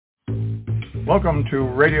Welcome to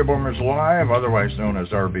Radio Boomers Live, otherwise known as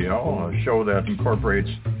RBL, a show that incorporates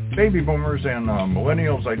baby boomers and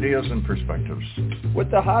millennials' ideas and perspectives. With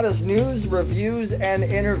the hottest news, reviews, and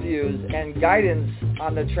interviews, and guidance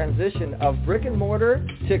on the transition of brick and mortar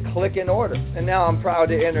to click and order. And now I'm proud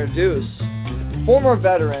to introduce former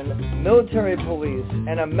veteran, military police,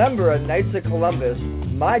 and a member of Knights of Columbus,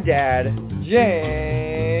 my dad,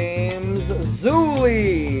 James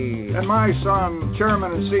Zuley. And my son,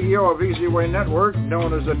 chairman and CEO of eZWay Network,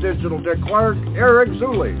 known as the Digital Dick Clark, Eric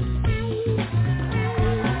Zuley.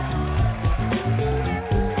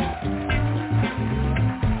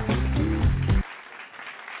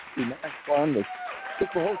 Fun. The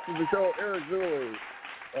host of the show, Eric Zuley.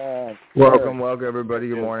 Welcome everybody.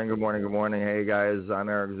 Good morning. Hey guys, I'm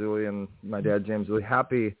Eric Zuley and my dad James Zuley.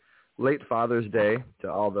 Happy late Father's Day to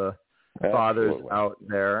all the fathers out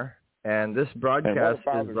there. And this broadcast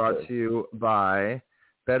is brought to you by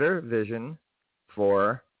Better Vision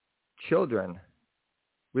for Children.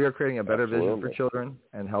 We are creating a better vision for children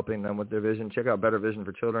and helping them with their vision. Check out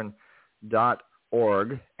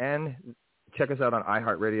bettervisionforchildren.org and check us out on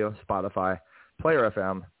iHeartRadio, Spotify, Player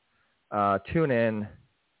FM, TuneIn,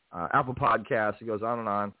 Apple Podcasts. It goes on and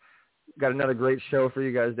on. Got another great show for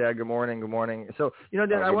you guys, Dad. Good morning. So,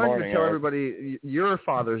 Dad, I wanted to tell everybody your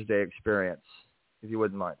Father's Day experience, if you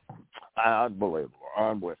wouldn't mind. Unbelievable.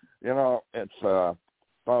 It's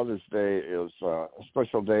Father's Day is a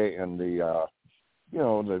special day, and the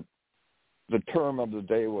term of the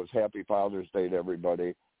day was Happy Father's Day to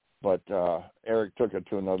everybody. But Eric took it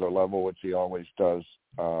to another level, which he always does.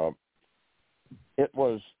 It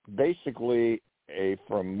was basically a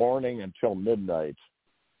from morning until midnight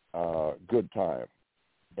good time,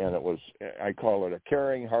 and I call it a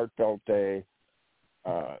caring, heartfelt day.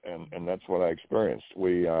 And that's what I experienced.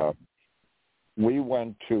 We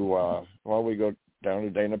went to we go down to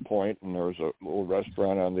Dana Point, and there's a little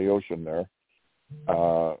restaurant on the ocean there,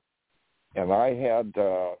 and I had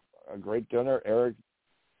a great dinner. Eric,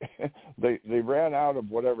 they ran out of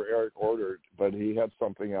whatever Eric ordered, but he had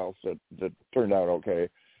something else that turned out okay,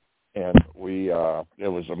 and it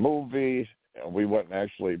was a movie, and we went and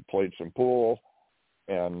actually played some pool,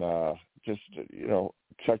 and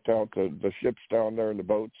checked out the ships down there and the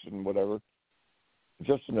boats and whatever.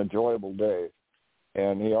 Just an enjoyable day.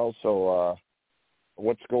 And he also,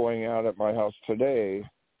 what's going on at my house today,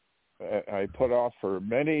 I put off for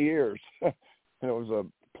many years. It was a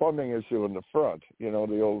plumbing issue in the front,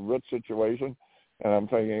 the old root situation. And I'm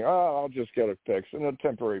thinking, I'll just get it fixed. And a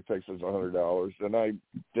temporary fix is $100. And I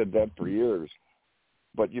did that for years.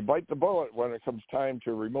 But you bite the bullet when it comes time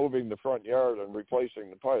to removing the front yard and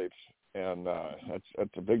replacing the pipes. And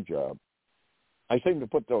that's a big job. I seem to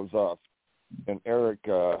put those off. And Eric,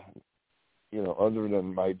 other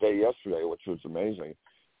than my day yesterday, which was amazing,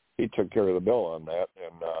 he took care of the bill on that.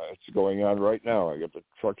 And it's going on right now. I got the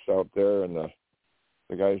trucks out there, and the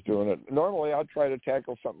guy's doing it. Normally, I'd try to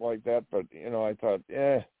tackle something like that, but, I thought,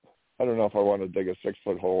 I don't know if I want to dig a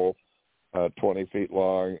 6-foot hole 20 feet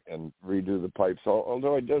long and redo the pipes,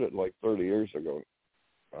 although I did it like 30 years ago.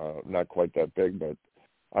 Not quite that big, but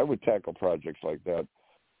I would tackle projects like that.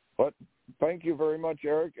 But thank you very much,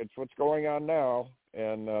 Eric. It's what's going on now,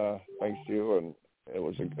 and thanks to you. And it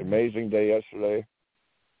was an amazing day yesterday.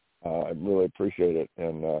 I really appreciate it.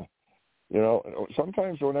 And,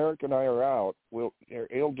 sometimes when Eric and I are out,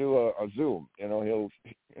 he'll do a Zoom. He'll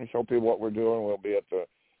show people what we're doing. We'll be at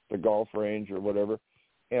the golf range or whatever.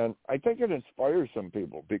 And I think it inspires some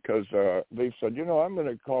people because they've said, I'm going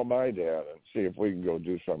to call my dad and see if we can go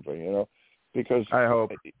do something, because I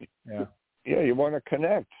hope. Yeah, you want to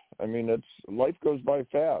connect. I mean, life goes by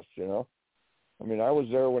fast, I was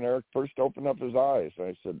there when Eric first opened up his eyes.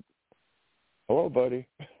 I said, hello, buddy.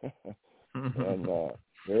 And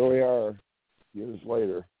here we are years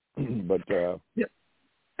later. But yeah.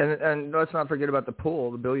 And let's not forget about the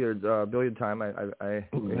pool, the billiard time.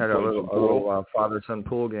 We had a little father-son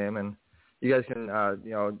pool game, and you guys can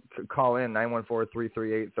call in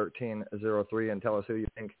 914-338-1303 and tell us who you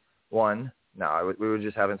think won. No, we were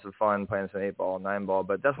just having some fun playing some 8-ball, 9-ball,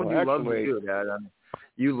 but that's what you love to do, Dad.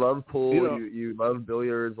 You love pool, you love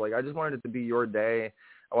billiards. Like, I just wanted it to be your day.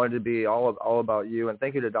 I wanted it to be all about you. And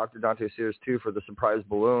thank you to Dr. Dante Sears too for the surprise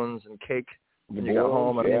balloons and cake. When you got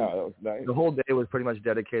home, that was nice. The whole day was pretty much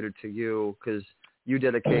dedicated to you because you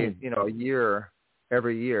dedicate, a year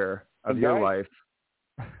every year of your life.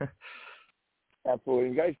 Absolutely.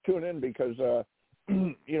 You guys tune in because,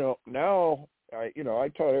 now, I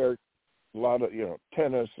taught Eric a lot of,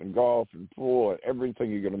 tennis and golf and pool and everything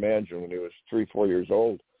you can imagine when he was 3-4 years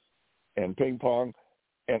old, and ping pong.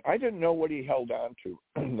 And I didn't know what he held on to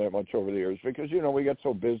that much over the years because, we got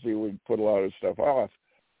so busy, we put a lot of stuff off.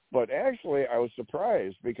 But actually, I was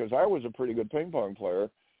surprised because I was a pretty good ping pong player,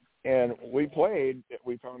 and we played.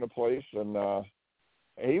 We found a place, and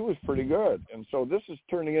he was pretty good. And so this is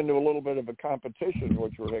turning into a little bit of a competition,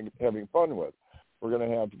 which we're having fun with. We're going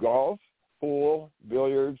to have golf, pool,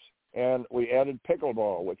 billiards, and we added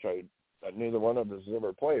pickleball, which neither one of us has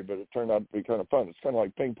ever played, but it turned out to be kind of fun. It's kind of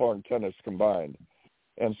like ping pong, tennis combined.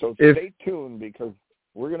 And so stay tuned because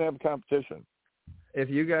we're going to have a competition. If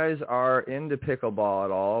you guys are into pickleball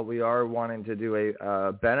at all, we are wanting to do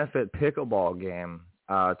a benefit pickleball game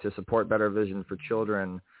to support Better Vision for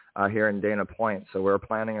Children here in Dana Point. So we're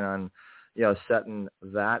planning on, setting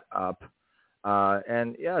that up.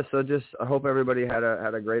 So just I hope everybody had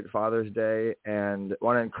a great Father's Day, and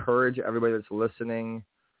want to encourage everybody that's listening,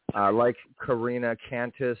 like Karina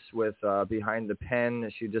Cantus with Behind the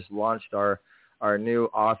Pen. She just launched our new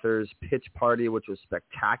Authors Pitch Party, which was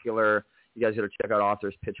spectacular. You guys got to check out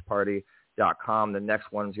authorspitchparty.com. The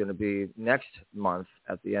next one's going to be next month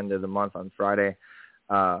at the end of the month on Friday.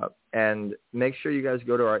 And make sure you guys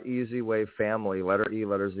go to our eZWay family, letter E,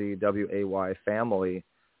 letter Z, W-A-Y family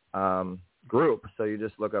group. So you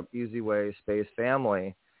just look up eZWay space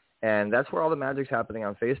family, and that's where all the magic's happening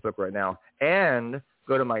on Facebook right now. And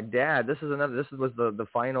go to my dad. This was the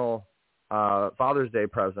final Father's Day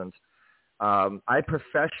present. I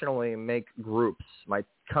professionally make groups. My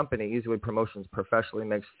company, eZWay Promotions, professionally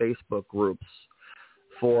makes Facebook groups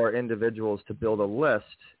for individuals to build a list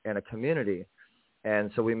and a community.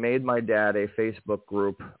 And so we made my dad a Facebook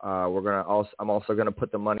group. I'm also going to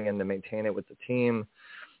put the money in to maintain it with the team.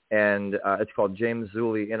 And it's called James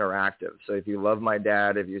Zuley Interactive. So if you love my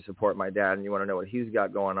dad, if you support my dad, and you want to know what he's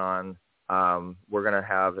got going on, we're going to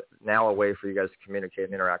have now a way for you guys to communicate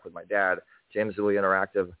and interact with my dad, James Zuley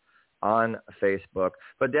Interactive, on Facebook.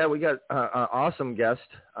 But, Dad, we got an awesome guest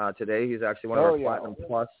today. He's actually one of our Platinum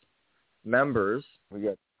Plus members. We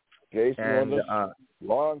got Jason with us,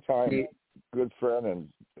 long time good friend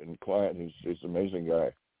and client. He's an amazing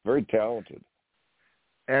guy, very talented.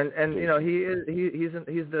 And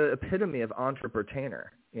he's the epitome of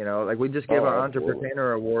entrepreneur. Like we just gave our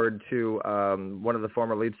Entrepreneur Award to one of the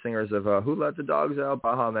former lead singers of Who Let the Dogs Out,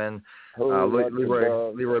 Baha Men,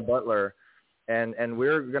 Leroy Butler. And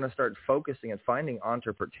we're going to start focusing and finding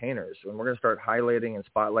entrepreneurs, and we're going to start highlighting and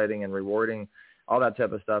spotlighting and rewarding all that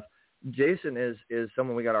type of stuff. Jason is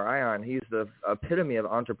someone we got our eye on. He's the epitome of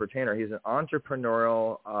entrepreneur. He's an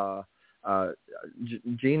entrepreneurial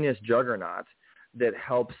genius juggernaut that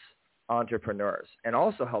helps entrepreneurs and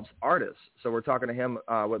also helps artists. So we're talking to him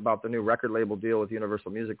about the new record label deal with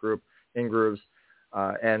Universal Music Group, In Grooves,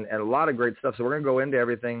 and a lot of great stuff. So we're going to go into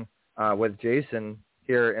everything with Jason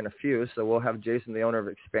here in a few. So we'll have Jason, the owner of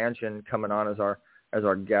Expansion, coming on as our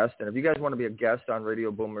guest. And if you guys want to be a guest on Radio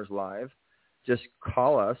Boomers Live, just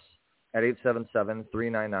call us at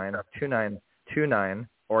 877-399-2929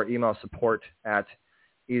 or email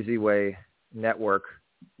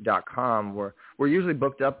support@eZWayNetwork.com. We're usually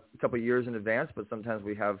booked up a couple of years in advance, but sometimes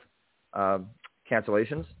we have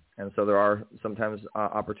cancellations, and so there are sometimes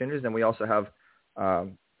opportunities. And we also have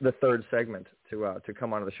the third segment to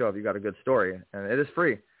come onto the show if you got a good story, and it is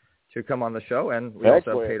free to come on the show, and we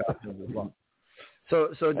also have paid options as well.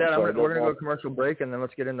 So Dad, we're going to go to commercial break, and then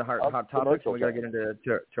let's get into hot topics, and we got to get into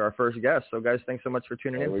our first guest. So guys, thanks so much for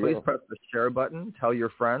tuning in. Please press the share button, tell your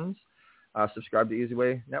friends, subscribe to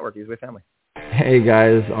eZWay Network, eZWay Family. Hey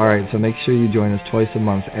guys, alright, so make sure you join us twice a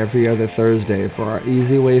month, every other Thursday, for our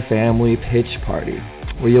eZWay Family Pitch Party,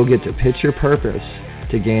 where you'll get to pitch your purpose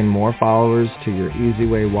to gain more followers to your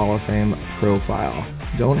eZWay Wall of Fame profile.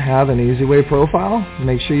 Don't have an eZWay profile?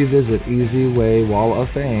 Make sure you visit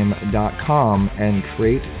eZWayWallOfFame.com and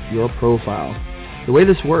create your profile. The way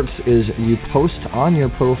this works is you post on your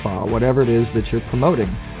profile whatever it is that you're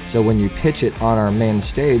promoting. So when you pitch it on our main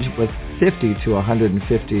stage with 50 to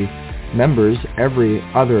 150 members every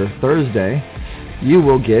other Thursday, you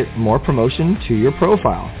will get more promotion to your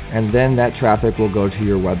profile, and then that traffic will go to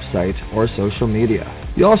your website or social media.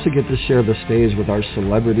 You also get to share the stage with our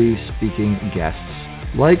celebrity speaking guests,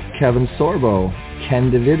 like Kevin Sorbo,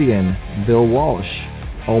 Ken Davidian, Bill Walsh,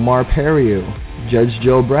 Omar Periu, Judge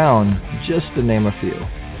Joe Brown, just to name a few.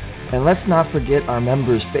 And let's not forget our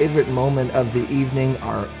members' favorite moment of the evening,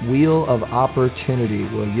 our Wheel of Opportunity,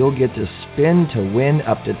 where you'll get to spin to win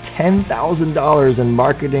up to $10,000 in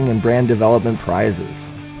marketing and brand development prizes.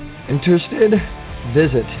 Interested?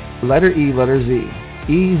 Visit letter E, letter Z,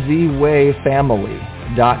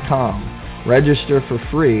 eZWayFamily.com. Register for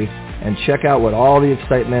free and check out what all the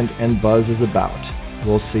excitement and buzz is about.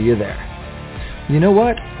 We'll see you there. You know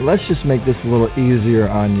what? Let's just make this a little easier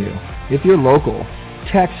on you. If you're local,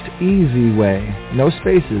 text eZWay, no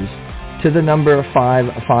spaces, to the number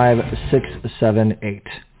 55678.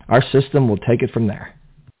 Our system will take it from there.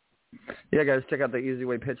 Yeah, guys, check out the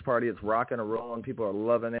eZWay Pitch Party. It's rocking and rolling. People are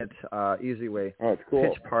loving it. eZWay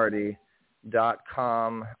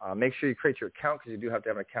pitchparty.com. Make sure you create your account because you do have to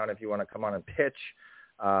have an account if you want to come on and pitch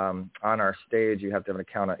on our stage. You have to have an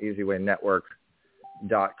account at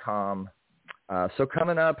eZWayNetwork.com. So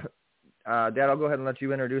coming up, Dad, I'll go ahead and let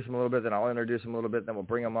you introduce him a little bit, then I'll introduce him a little bit, then we'll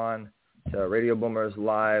bring him on to Radio Boomers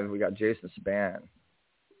Live. We got Jason Spann.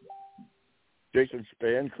 Jason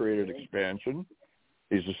Spann created Expansion.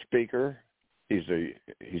 He's a speaker. He's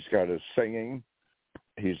got his singing.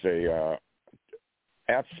 He's a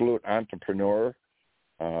absolute entrepreneur.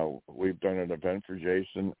 We've done an event for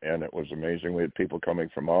Jason, and it was amazing. We had people coming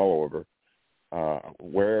from all over.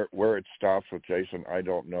 Where it stops with Jason, I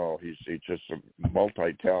don't know. He's just a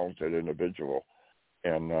multi-talented individual,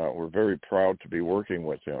 and we're very proud to be working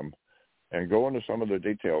with him. And go into some of the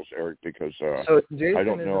details, Eric, because so Jason I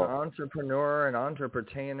don't know. Is an entrepreneur, an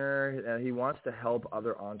entrepreneur. He wants to help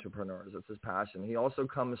other entrepreneurs. That's his passion. He also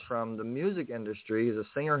comes from the music industry. He's a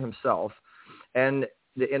singer himself, and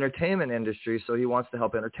the entertainment industry, so he wants to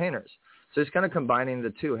help entertainers. So he's kind of combining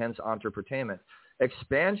the two, hence entrepreneurship.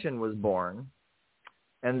 Expansion was born,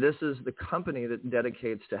 and this is the company that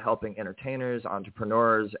dedicates to helping entertainers,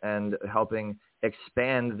 entrepreneurs, and helping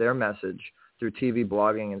expand their message through TV,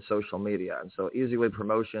 blogging, and social media. And so eZWay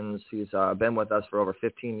Promotions, he's been with us for over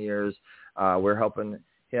 15 years. We're helping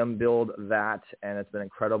him build that, and it's been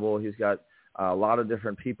incredible. He's got a lot of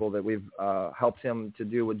different people that we've helped him to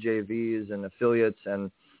do with JVs and affiliates,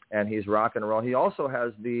 and he's rock and roll. He also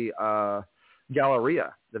has the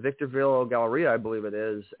Galleria, the Victorville Galleria, I believe it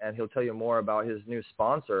is, and he'll tell you more about his new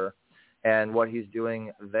sponsor and what he's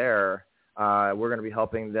doing there. We're going to be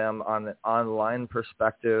helping them on an online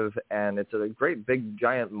perspective, and it's a great big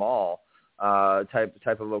giant mall type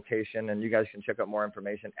of location, and you guys can check out more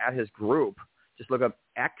information at his group. Just look up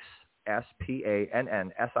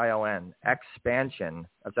XSPANNSION, Expansion.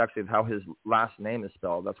 That's actually how his last name is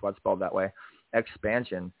spelled. That's why it's spelled that way,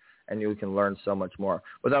 Expansion, and you can learn so much more.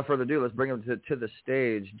 Without further ado, let's bring him to the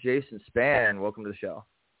stage. Jason Spann, welcome to the show.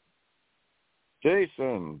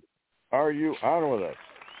 Jason, are you on with us?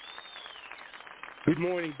 Good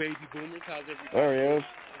morning, baby boomers. How's everybody? There he is.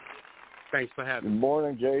 Thanks for having me. Good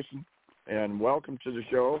morning, Jason, and welcome to the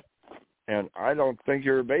show. And I don't think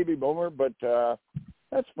you're a baby boomer, but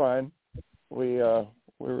that's fine. We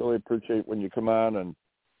really appreciate when you come on, and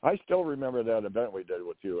I still remember that event we did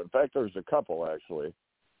with you. In fact, there was a couple, actually.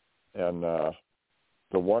 And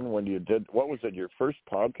the one when you did, what was it, your first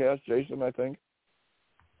podcast, Jason, I think?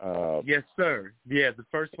 Yes, sir. Yeah, the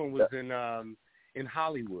first one was in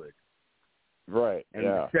Hollywood. Right, and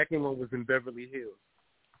yeah. The second one was in Beverly Hills.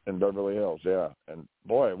 In Beverly Hills, yeah. And,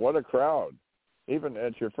 boy, what a crowd. Even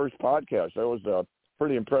at your first podcast, that was a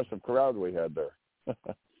pretty impressive crowd we had there.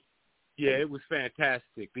 Yeah, it was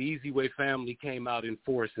fantastic. The eZWay family came out in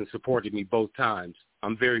force and supported me both times.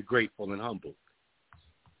 I'm very grateful and humble.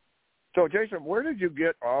 So, Jason, where did you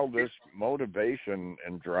get all this motivation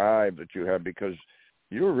and drive that you have? Because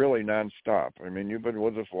you were really nonstop. I mean, you've been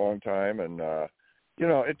with us a long time, and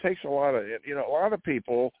it takes a lot of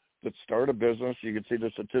people that start a business. You can see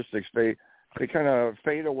the statistics; they kind of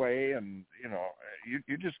fade away, and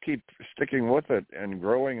you just keep sticking with it and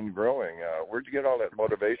growing and growing. Where'd you get all that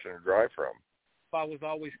motivation and drive from? I was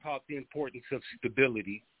always taught the importance of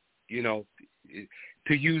stability. To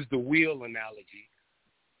use the wheel analogy.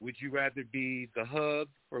 Would you rather be the hub,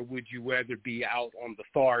 or would you rather be out on the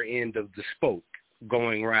far end of the spoke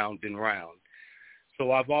going round and round?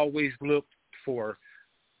 So I've always looked for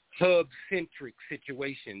hub-centric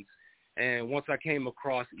situations, and once I came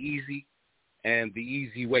across Easy and the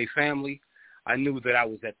eZWay family, I knew that I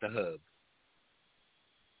was at the hub.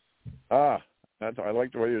 I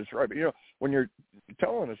like the way you describe it. When you're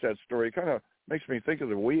telling us that story, it kind of makes me think of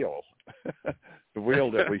the wheel, the wheel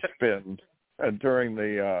that we spin during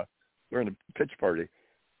the pitch party.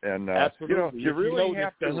 And absolutely, you really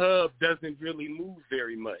have the to. hub doesn't really move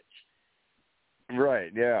very much.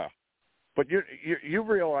 Right. Yeah. But you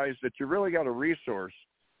realize that you really got a resource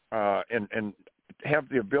and have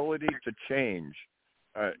the ability to change,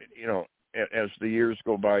 as the years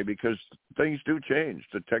go by, because things do change.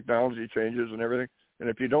 The technology changes and everything. And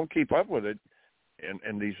if you don't keep up with it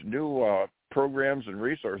and these new programs and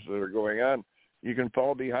resources that are going on, you can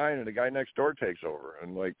fall behind and the guy next door takes over.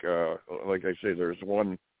 And like I say, there's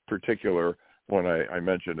one particular one I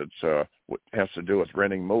mentioned. It's what has to do with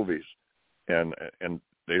renting movies. And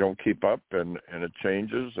they don't keep up, and it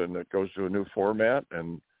changes, and it goes to a new format,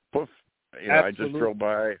 and poof. I just drove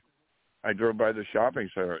by the shopping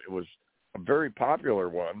center. It was a very popular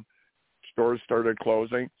one. Stores started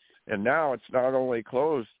closing, and now it's not only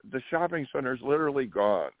closed, the shopping center's literally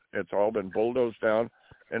gone. It's all been bulldozed down,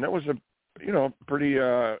 and it was a it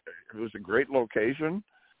was a great location,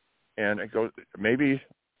 and it goes, maybe,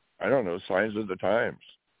 I don't know, signs of the times,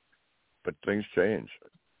 but things change.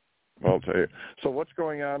 I'll tell you. So what's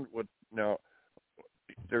going on with now?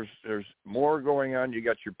 There's more going on. You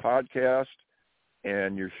got your podcast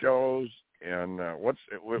and your shows, and what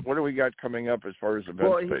do we got coming up as far as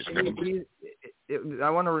events? I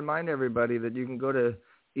want to remind everybody that you can go to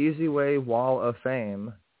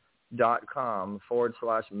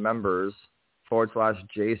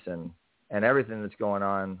eZWayWallOfFame.com/members/Jason, and everything that's going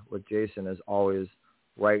on with Jason is always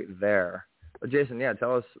right there. But Jason,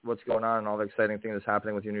 tell us what's going on and all the exciting things that's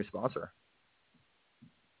happening with your new sponsor.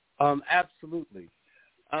 Absolutely.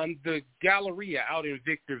 The Galleria out in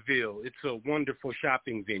Victorville, it's a wonderful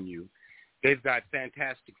shopping venue. They've got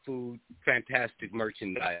fantastic food, fantastic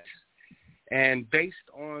merchandise. And based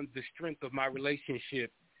on the strength of my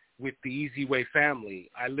relationship with the eZWay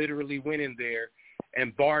family, I literally went in there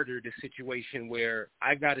and bartered a situation where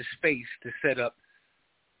I got a space to set up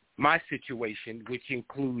my situation, which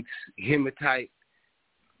includes hematite,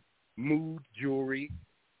 mood jewelry,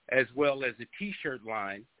 as well as a T-shirt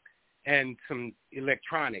line and some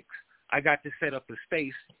electronics. I got to set up a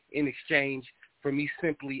space in exchange for me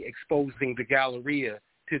simply exposing the Galleria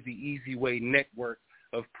to the eZWay network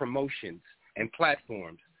of promotions and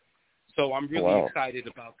platforms. So I'm really excited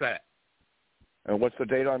about that. And what's the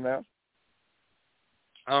date on that?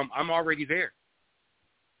 I'm already there.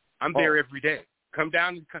 I'm there every day. Come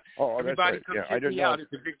down. Everybody come check me out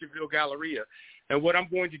at the Victorville Galleria. And what I'm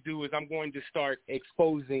going to do is I'm going to start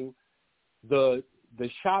exposing the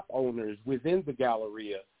shop owners within the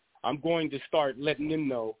Galleria. I'm going to start letting them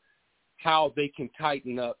know how they can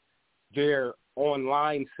tighten up their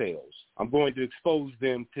online sales. I'm going to expose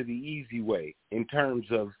them to the eZWay in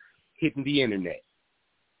terms of hitting the internet.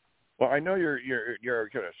 Well, I know you're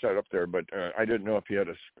kind of set up there, but I didn't know if you had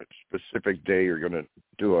a specific day you're going to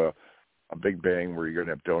do a big bang where you're going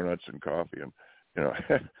to have donuts and coffee and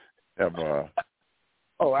have more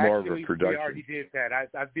of a production. We already did that.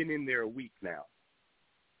 I've been in there a week now.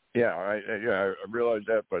 Yeah, I realize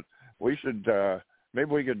that, but we should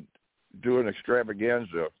maybe we could do an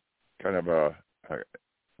extravaganza kind of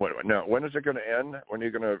now, when is it going to end? When are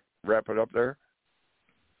you going to wrap it up there?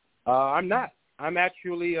 I'm not. I'm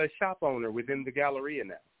actually a shop owner within the Galleria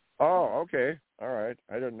now. Oh, okay. All right.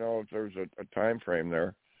 I didn't know if there was a time frame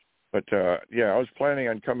there. But, I was planning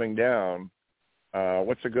on coming down.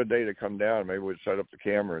 What's a good day to come down? Maybe we'd set up the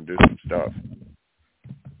camera and do some stuff.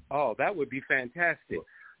 Oh, that would be fantastic.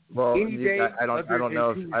 Well, I don't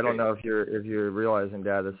know if you're realizing,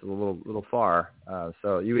 Dad, this is a little far.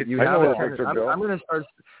 So you have it. I'm going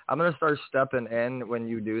to start stepping in when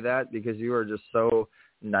you do that, because you are just so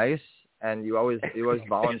nice, and you always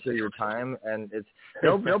volunteer your time, and it's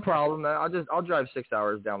no problem. I'll drive 6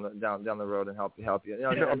 hours down the road and help you.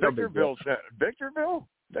 Victorville.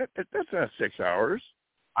 That's not 6 hours.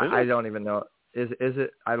 I don't even know. Is it? Is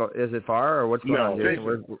it far, or what's going on,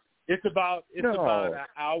 Jason? It's about an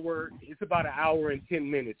hour. It's about an hour and 10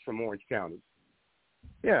 minutes from Orange County.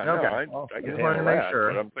 Yeah, okay. I can handle that.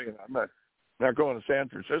 Sure. But I'm thinking I'm not going to San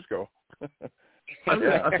Francisco. I'm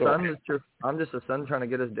just a son trying to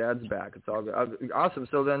get his dad's back. It's all good. Awesome.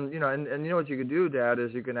 So then, and you know what you could do, Dad,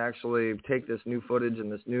 is you can actually take this new footage and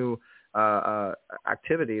this new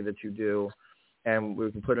activity that you do, and we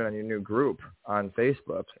can put it on your new group on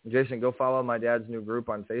Facebook. Jason, go follow my dad's new group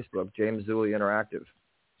on Facebook, James Zuley Interactive.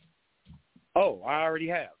 Oh, I already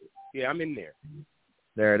have. Yeah, I'm in there.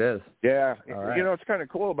 There it is. Yeah. All right. It's kind of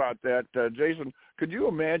cool about that. Jason, could you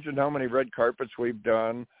imagine how many red carpets we've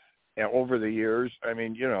done over the years? I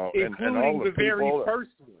mean, including and all the very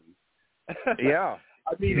first one. Yeah.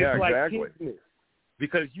 I mean, it's like business,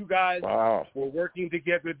 because you guys were working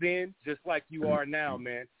together then, just like you are now,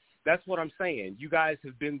 man. That's what I'm saying. You guys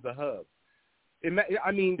have been the hub.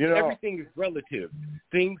 Everything is relative.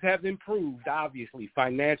 Things have improved, obviously,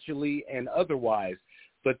 financially and otherwise,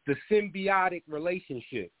 but the symbiotic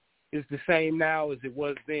relationship is the same now as it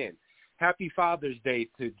was then. Happy Father's Day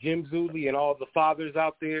to Jim Zuley and all the fathers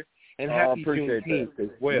out there, and happy Juneteenth as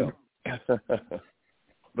well.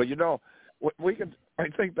 But, we can, I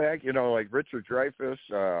think back, like Richard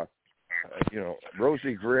Dreyfuss,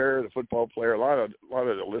 Rosie Greer, the football player. A lot of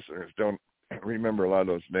the listeners don't remember a lot of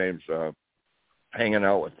those names. Hanging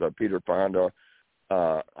out with Peter Fonda.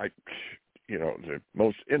 the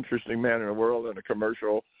most interesting man in the world in a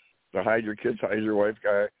commercial, the hide your kids, hide your wife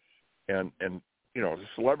guy, and the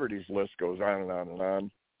celebrities list goes on and on and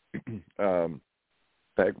on.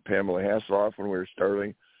 Back with Pamela Hasselhoff when we were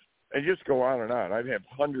starting, and just go on and on. I'd have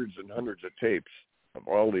hundreds and hundreds of tapes of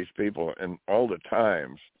all these people and all the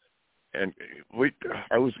times. And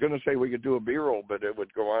I was going to say we could do a B-roll, but it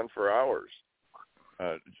would go on for hours.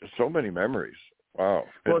 Just so many memories. Wow.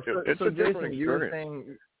 Well, it's so a different Jason,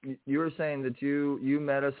 experience. you were saying that you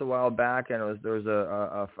met us a while back, and there was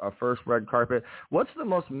a first red carpet. What's the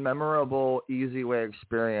most memorable eZWay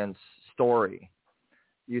experience story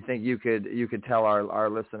you think you could tell our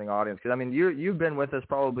listening audience? Because I mean, you've been with us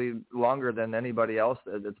probably longer than anybody else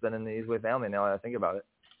that's been in the eZWay family. Now that I think about it.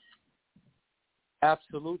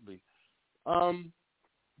 Absolutely.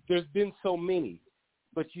 There's been so many,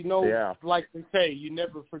 but like they say, you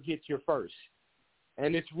never forget your first.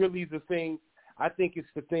 And it's really the thing, I think it's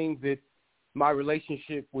the thing that my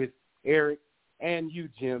relationship with Eric and you,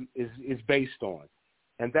 Jim, is based on.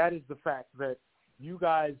 And that is the fact that you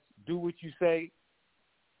guys do what you say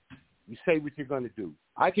what you're going to do.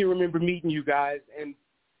 I can remember meeting you guys, and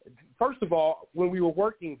first of all, when we were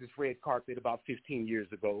working this red carpet about 15 years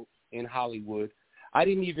ago in Hollywood, I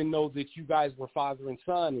didn't even know that you guys were father and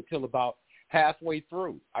son until about halfway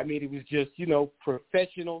through. I mean, it was just,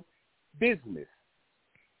 professional business.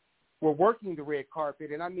 We're working the red carpet,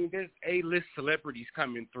 and I mean, there's A-list celebrities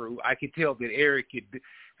coming through. I could tell that Eric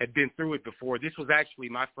had been through it before. This was actually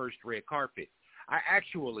my first red carpet. I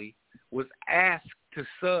actually was asked to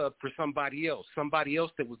sub for somebody else. Somebody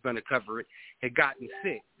else that was going to cover it had gotten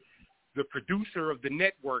sick. The producer of the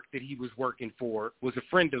network that he was working for was a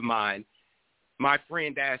friend of mine. My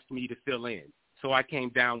friend asked me to fill in, so I came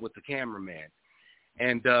down with the cameraman,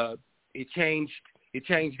 and it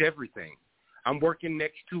changed everything. I'm working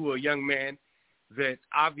next to a young man that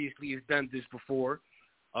obviously has done this before.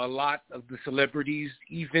 A lot of the celebrities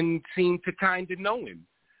even seem to kind of know him.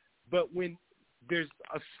 But when there's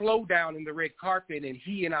a slowdown in the red carpet and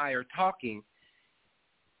he and I are talking,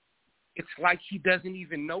 it's like he doesn't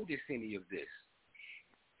even notice any of this.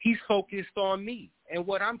 He's focused on me and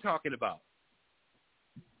what I'm talking about.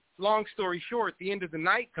 Long story short, the end of the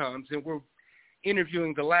night comes and we're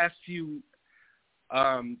interviewing the last few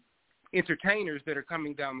entertainers that are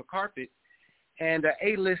coming down the carpet, and an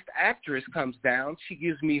A-list actress comes down. She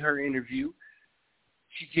gives me her interview.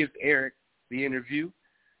 She gives Eric the interview,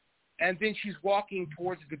 and then she's walking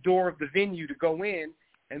towards the door of the venue to go in,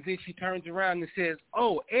 and then she turns around and says,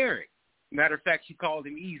 "Oh, Eric." Matter of fact, she called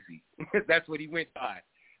him Easy. That's what he went by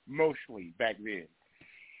mostly back then.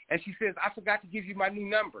 And she says, "I forgot to give you my new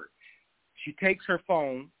number." She takes her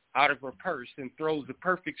phone out of her purse and throws a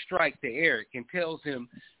perfect strike to Eric and tells him,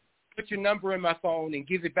 "Put your number in my phone and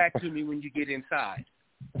give it back to me when you get inside."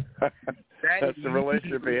 That's the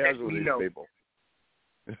relationship he has with these people.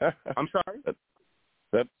 I'm sorry?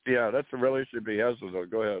 That's the relationship he has with them.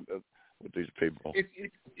 Go ahead, with these people.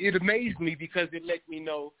 It amazed me because it let me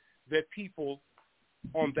know that people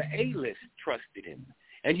on the A-list trusted him.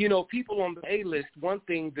 And, people on the A-list, one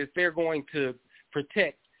thing that they're going to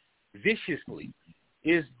protect viciously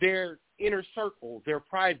is their inner circle, their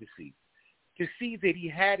privacy. To see that he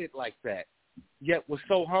had it like that, yet was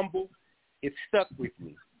so humble, it stuck with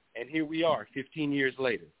me. And here we are, 15 years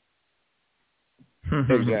later.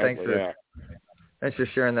 Exactly. Thanks for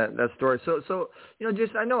sharing that story. So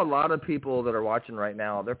just I know a lot of people that are watching right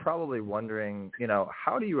now, they're probably wondering,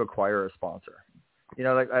 how do you acquire a sponsor?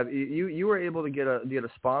 You were able to get a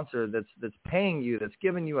sponsor that's paying you, that's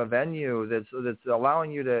giving you a venue, that's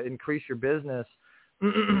allowing you to increase your business,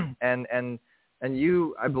 and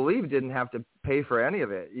you, I believe, didn't have to pay for any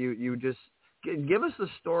of it. You just give us the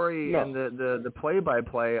story and the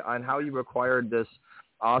play-by-play on how you acquired this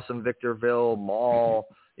awesome Victorville Mall,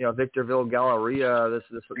 Victorville Galleria,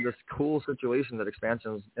 this cool situation that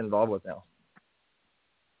Expansion's involved with now.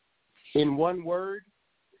 In one word,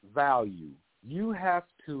 value. You have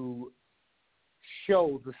to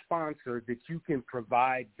show the sponsor that you can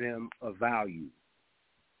provide them a value.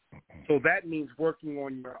 So that means working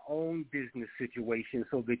on your own business situation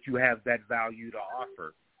so that you have that value to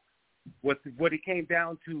offer. What it came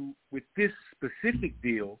down to with this specific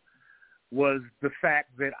deal was the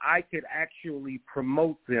fact that I could actually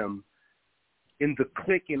promote them in the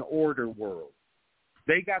click and order world.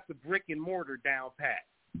 They got the brick and mortar down pat.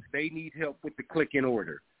 They need help with the click and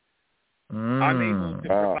order. I'm able to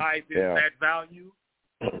provide them that value,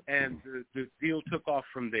 and the deal took off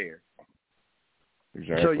from there.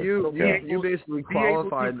 Exactly. So you basically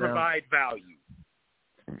qualified them. Provide value.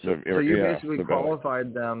 So you basically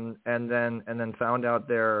qualified them, and then found out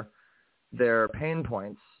their pain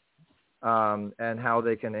points, and how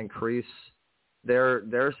they can increase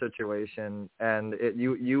their situation. And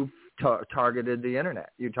you targeted the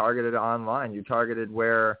internet, you targeted online, you targeted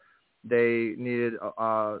where they needed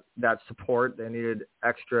that support, they needed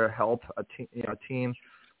extra help, a team,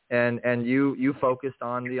 and you focused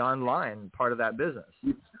on the online part of that business.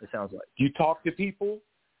 It sounds like you talk to people,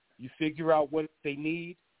 you figure out what they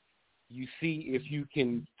need, you see if you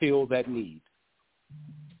can fill that need.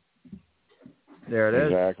 There it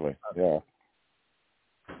is. Exactly. Yeah.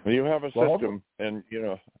 Well, you have a system, and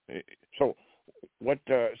so what?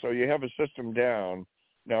 So you have a system down.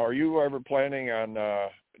 Now, are you ever planning on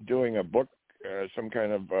doing a book, some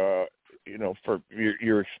kind of, for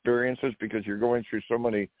your experiences, because you're going through so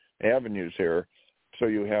many avenues here, so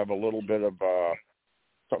you have a little bit of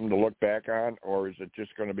something to look back on, or is it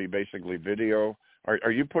just going to be basically video?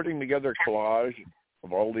 Are you putting together a collage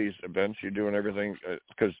of all these events you do and everything?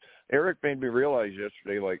 Because Eric made me realize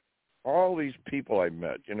yesterday, like, all these people I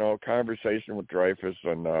met, conversation with Dreyfus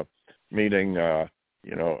and meeting,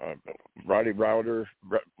 Roddy Router.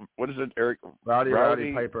 What is it, Eric?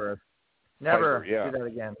 Rowdy Piper. Never Piper, do that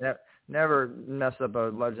again. Never mess up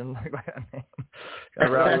a legend like that name.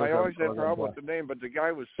 I always had a problem with the name, but the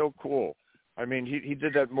guy was so cool. I mean, he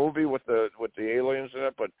did that movie with the aliens in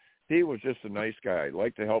it, but he was just a nice guy.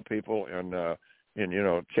 Liked to help people, and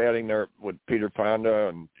chatting there with Peter Fonda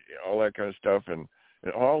and all that kind of stuff, and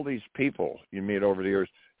all these people you meet over the years.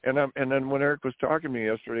 And then when Eric was talking to me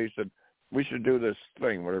yesterday, he said, we should do this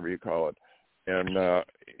thing, whatever you call it. And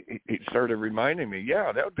he started reminding me,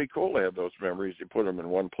 yeah, that would be cool to have those memories. You put them in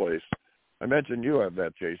one place. I mentioned you have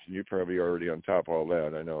that, Jason. You're probably already on top of all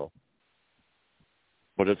that, I know.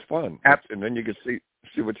 But it's fun. And then you can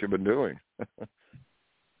see what you've been doing.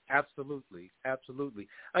 Absolutely.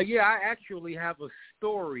 Yeah, I actually have a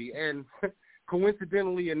story, and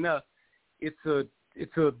coincidentally enough,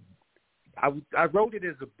 I wrote it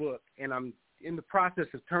as a book, and I'm in the process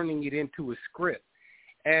of turning it into a script.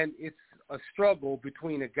 And it's a struggle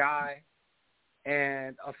between a guy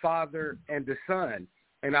and a father and a son.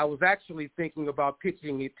 And I was actually thinking about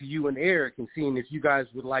pitching it to you and Eric and seeing if you guys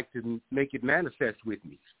would like to make it manifest with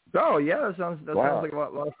me. Oh yeah, that sounds like a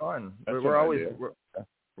lot of fun. We're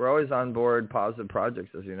always on board positive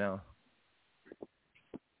projects, as you know.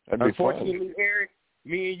 Unfortunately, Eric,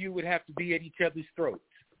 me and you would have to be at each other's throats.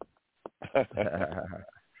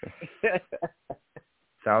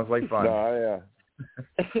 Sounds like fun. No,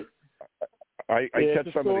 I catch some of these videos.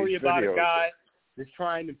 It's a story about a guy that's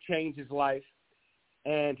trying to change his life,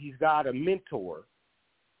 and he's got a mentor,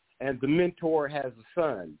 and the mentor has a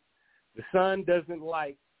son. The son doesn't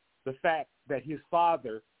like the fact that his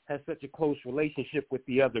father has such a close relationship with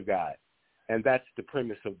the other guy, and that's the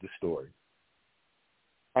premise of the story.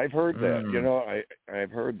 I've heard that.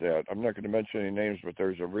 I've heard that. I'm not going to mention any names, but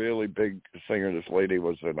there's a really big singer. This lady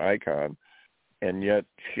was an icon, and yet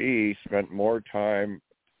she spent more time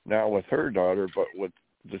not with her daughter, but with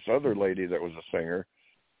this other lady that was a singer.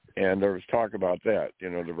 And there was talk about that, the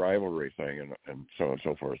rivalry thing and so on and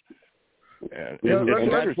so forth. And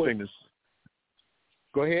it's interesting to...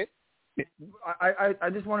 Go ahead.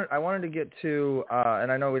 I wanted to get to,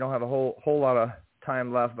 and I know we don't have a whole lot of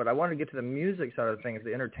time left, but I wanted to get to the music side of things,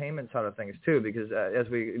 the entertainment side of things too, because as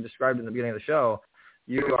we described in the beginning of the show,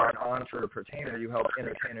 you are an entrepreneur. You help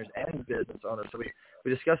entertainers and business owners. So we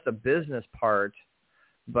discussed the business part,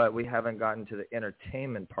 but we haven't gotten to the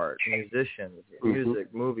entertainment part. Musicians,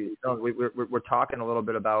 music, movies, films. We're talking a little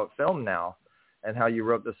bit about film now, and how you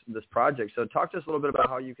wrote this project. So talk to us a little bit about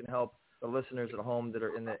how you can help the listeners at home that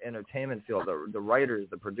are in the entertainment field, the writers,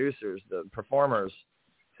 the producers, the performers,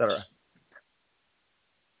 et cetera.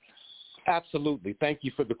 Absolutely. Thank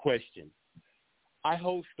you for the question. I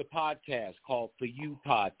host a podcast called the U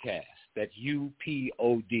Podcast. That's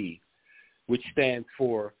UPOD, which stands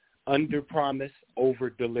for Under Promise,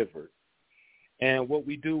 Over Deliver. And what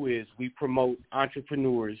we do is we promote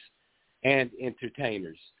entrepreneurs and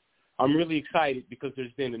entertainers. I'm really excited because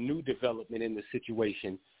there's been a new development in the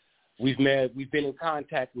situation. We've been in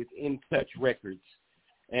contact with In Touch Records,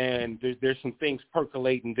 and there's some things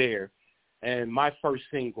percolating there. And my first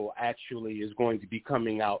single actually is going to be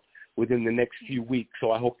coming out within the next few weeks,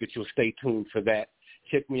 so I hope that you'll stay tuned for that.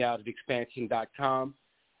 Check me out at expansion.com,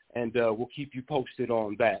 and we'll keep you posted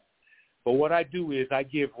on that. But what I do is I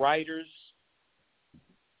give writers,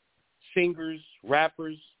 singers,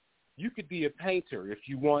 rappers, you could be a painter if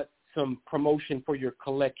you want some promotion for your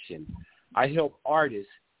collection. I help artists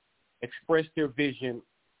express their vision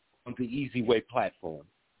on the eZWay platform.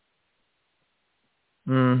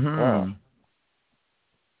 Mm-hmm. Wow.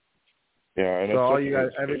 Yeah, and so all you guys,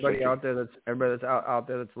 everybody that's out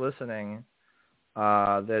there that's listening,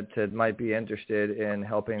 that might be interested in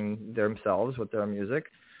helping themselves with their music.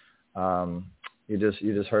 You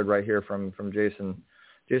just heard right here from Jason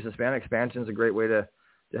Spann. Expansion is a great way to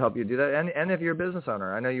help you do that. And if you're a business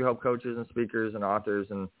owner, I know you help coaches and speakers and authors,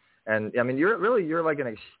 and I mean, you're like an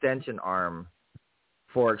extension arm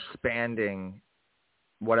for expanding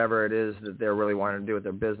whatever it is that they're really wanting to do with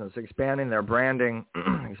their business, expanding their branding,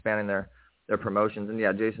 expanding their promotions. And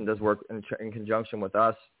yeah, Jason does work in conjunction with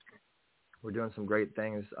us. We're doing some great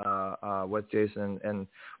things with Jason, and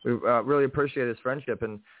we really appreciate his friendship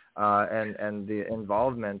and the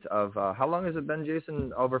involvement of. How long has it been,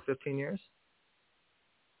 Jason? Over 15 years.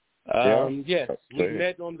 Yes, we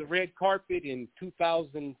met on the red carpet in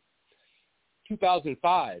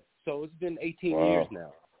 2005. So it's been 18 years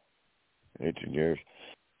now. 18 years.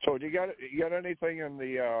 So you got anything in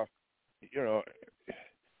the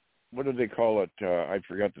what do they call it? I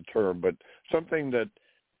forgot the term, but something that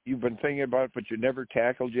you've been thinking about but you never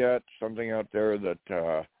tackled yet. Something out there that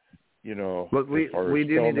Look, we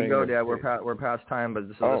do need to go, Dad. We're past time, but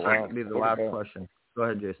this will be the last question. Go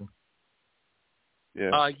ahead, Jason.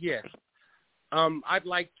 Yeah. Yes. I'd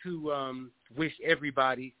like to wish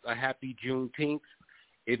everybody a happy Juneteenth.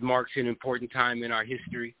 It marks an important time in our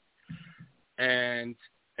history. And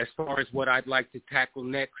as far as what I'd like to tackle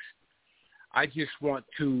next, I just want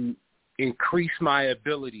to increase my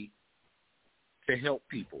ability to help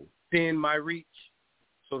people, thin my reach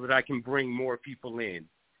so that I can bring more people in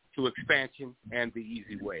to expansion and the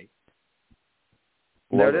eZWay.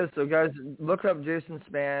 There it is. So, guys, look up Jason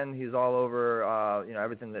Spann. He's all over,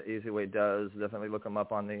 everything that eZWay does. Definitely look him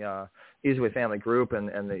up on the eZWay family group and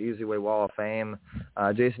the eZWay Wall of Fame.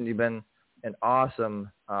 Jason, you've been an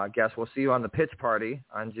awesome guest. We'll see you on the pitch party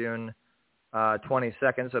on June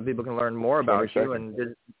 22nd, so people can learn more about you and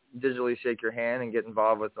digitally shake your hand and get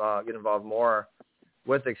involved more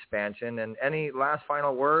with expansion. And any last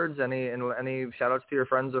final words? Any shout outs to your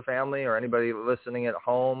friends or family or anybody listening at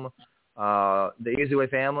home? The eZWay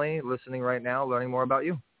family listening right now, learning more about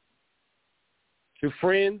you. To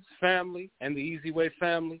friends, family, and the eZWay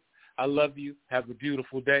family, I love you. Have a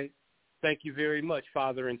beautiful day. Thank you very much,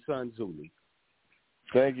 Father and Son Zuley.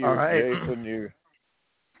 Thank you, all right. Jason.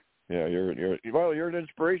 You're an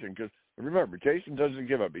inspiration because remember, Jason doesn't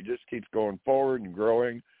give up. He just keeps going forward and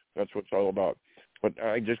growing. That's what it's all about. But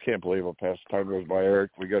I just can't believe how fast time goes by,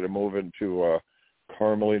 Eric. We got to move into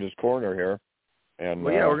Carmelita's Corner here. And,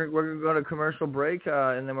 we're going to go to commercial break,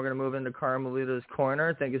 and then we're going to move into Carmelita's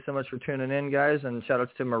Corner. Thank you so much for tuning in, guys, and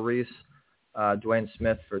shout-outs to Maurice, Dwayne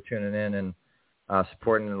Smith for tuning in and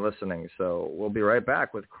supporting and listening. So we'll be right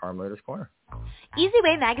back with Carmelita's Corner.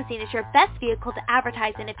 eZWay Magazine is your best vehicle to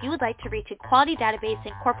advertise in if you would like to reach a quality database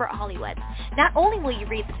in corporate Hollywood. Not only will you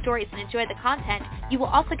read the stories and enjoy the content, you will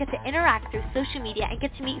also get to interact through social media and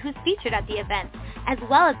get to meet who's featured at the event, as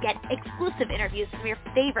well as get exclusive interviews from your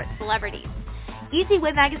favorite celebrities.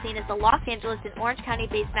 eZWay Magazine is a Los Angeles and Orange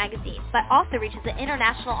County-based magazine, but also reaches an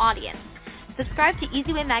international audience. Subscribe to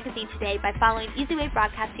eZWay Magazine today by following eZWay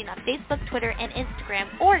Broadcasting on Facebook, Twitter, and Instagram,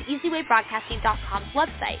 or eZWayBroadcasting.com's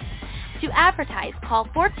website. To advertise, call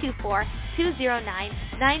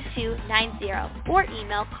 424-209-9290 or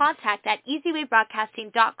email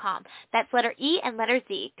contact@eZWayBroadcasting.com. That's letter E and letter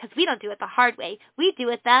Z, because we don't do it the hard way. We do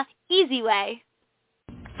it the easy way.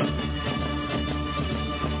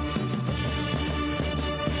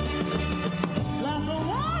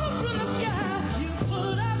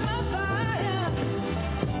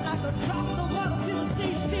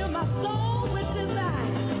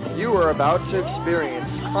 You are about to experience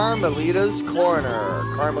Carmelita's Corner.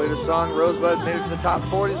 Carmelita's song Rosebud made it to the top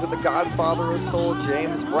 40s with the godfather of soul,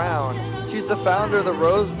 James Brown. She's the founder of the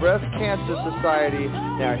Rose Breast Cancer Society.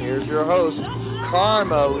 Now here's your host,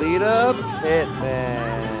 Carmelita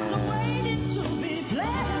Pittman.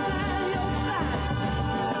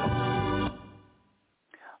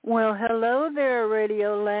 Well, hello there,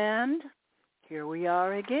 Radio Land. Here we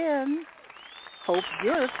are again. Hope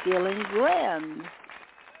you're feeling grand.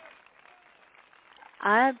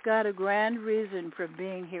 I've got a grand reason for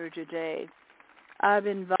being here today. I've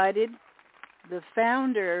invited the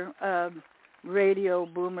founder of Radio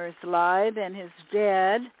Boomers Live and his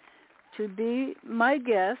dad to be my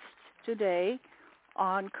guest today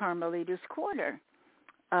on Carmelita's Corner.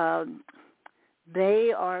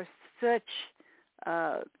 They are such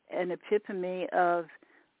an epitome of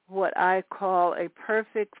what I call a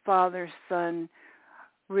perfect father-son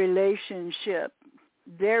relationship.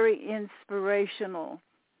 Very inspirational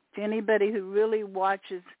to anybody who really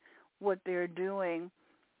watches what they're doing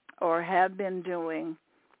or have been doing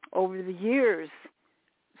over the years.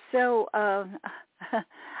 So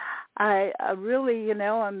I really,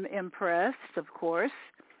 I'm impressed, of course,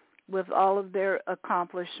 with all of their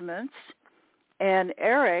accomplishments. And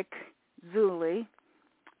Eric Zuley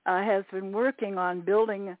has been working on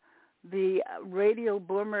building the Radio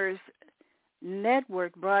Boomers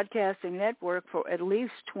network, broadcasting network, for at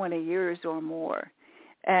least 20 years or more.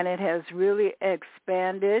 And it has really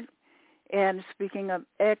expanded. And speaking of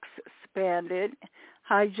expanded,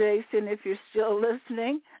 hi, Jason, if you're still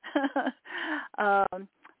listening.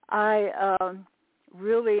 I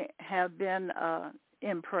really have been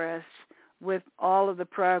impressed with all of the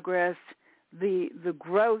progress. The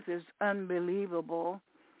growth is unbelievable.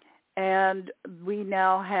 And we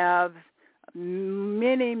now have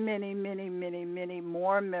many, many, many, many, many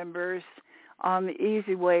more members on the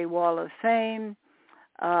eZWay Wall of Fame.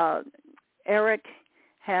 Eric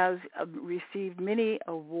has received many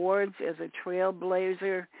awards as a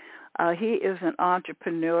trailblazer. He is an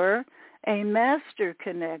entrepreneur, a master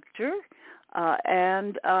connector,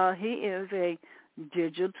 and he is a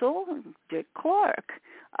digital Dick Clark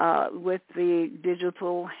with the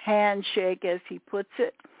digital handshake, as he puts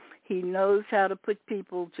it. He knows how to put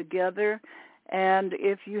people together, and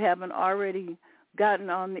if you haven't already gotten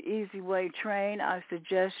on the eZWay train, I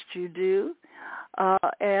suggest you do.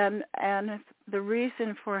 And the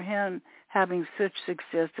reason for him having such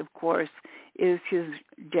success, of course, is his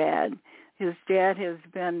dad. His dad has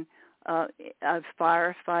been a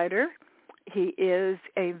firefighter. He is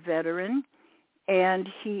a veteran, and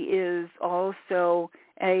he is also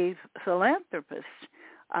a philanthropist.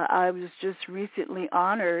 I was just recently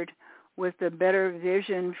honored with the Better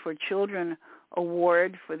Vision for Children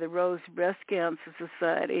Award for the Rose Breast Cancer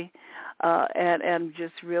Society, and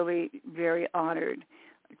just really very honored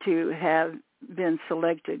to have been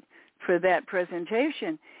selected for that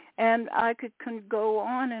presentation. And I could go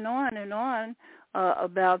on and on and on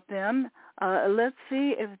about them. Let's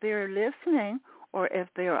see if they're listening or if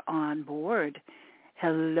they're on board.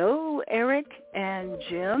 Hello, Eric and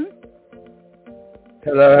Jim.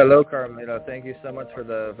 Hello, Carmelita. Thank you so much for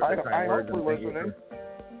the kind words. I hope we're listening.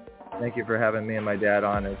 Thank you for having me and my dad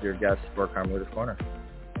on as your guests for Carmelita's Corner.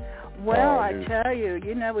 Well, I tell you,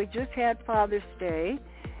 we just had Father's Day,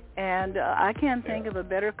 and I can't think of a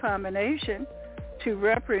better combination to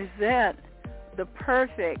represent the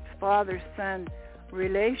perfect father-son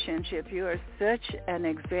relationship. You are such an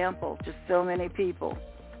example to so many people.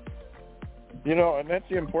 And that's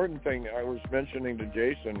the important thing I was mentioning to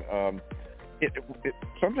Jason.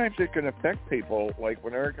 Sometimes it can affect people, like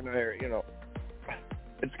when Eric and I are,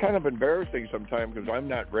 it's kind of embarrassing sometimes because I'm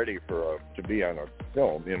not ready to be on a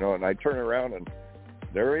film, and I turn around and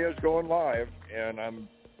there he is going live, and I'm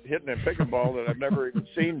hitting a pickleball that I've never even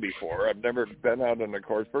seen before. I've never been out on the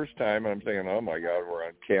course. First time, and I'm thinking, oh my God, we're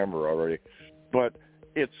on camera already. But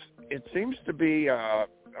it seems to be a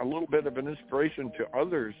little bit of an inspiration to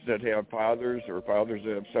others that have fathers or fathers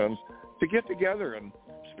that have sons to get together and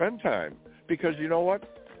spend time. Because you know what?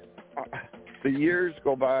 The years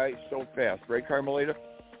go by so fast, right, Carmelita?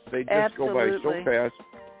 They just Absolutely. go by so fast.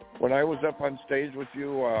 When I was up on stage with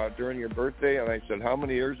you during your birthday, and I said, how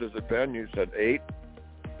many years has it been? You said 8.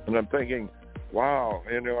 And I'm thinking, wow.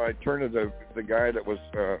 I turned to the guy that was,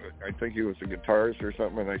 I think he was a guitarist or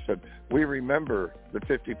something, and I said, we remember the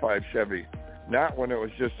 55 Chevy. Not when it was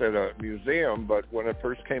just at a museum, but when it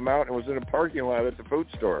first came out, it was in a parking lot at the food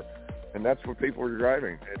store. And that's what people were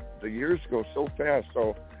driving. The years go so fast.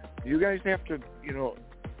 So you guys have to,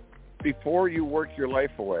 before you work your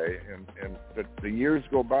life away and the years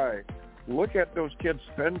go by, look at those kids,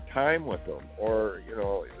 spend time with them. Or,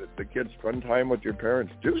 the kids spend time with your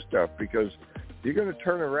parents, do stuff, because you're going to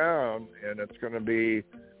turn around and it's going to be,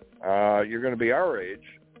 you're going to be our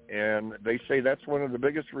age. And they say that's one of the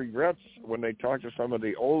biggest regrets when they talk to some of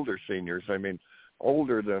the older seniors. I mean,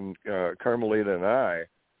 older than Carmelita and I.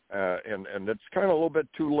 And it's kind of a little bit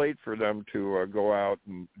too late for them to go out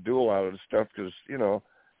and do a lot of the stuff because,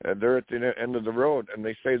 they're at the end of the road. And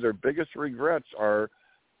they say their biggest regrets are,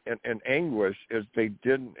 and anguish, is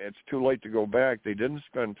it's too late to go back. They didn't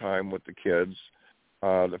spend time with the kids,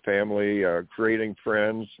 the family, creating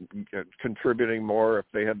friends, contributing more if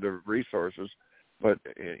they had the resources. But,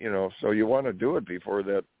 so you want to do it before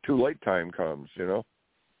that too late time comes, And,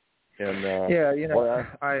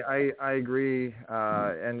 I agree.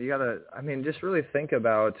 And you gotta, just really think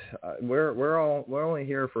about, we're only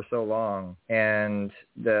here for so long. And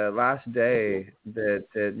the last day that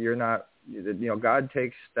you're not, God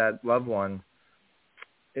takes that loved one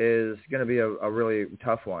is going to be a really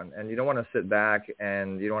tough one. And you don't want to sit back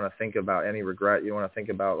and you don't want to think about any regret. You don't want to think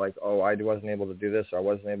about like, oh, I wasn't able to do this or I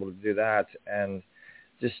wasn't able to do that. And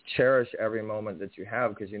just cherish every moment that you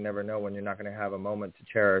have, because you never know when you're not going to have a moment to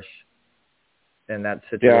cherish, and that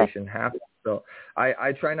situation happens. So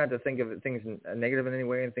I try not to think of things negative in any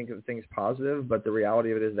way and think of things positive, but the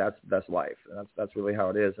reality of it is that's life, and that's really how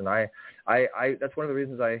it is. And I that's one of the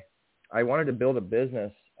reasons I wanted to build a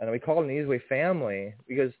business, and we call it an eZWay family,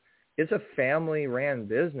 because it's a family-ran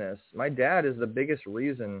business. My dad is the biggest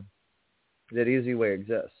reason that eZWay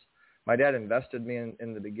exists. My dad invested me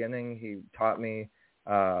in the beginning. He taught me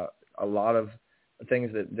a lot of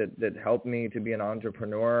things that helped me to be an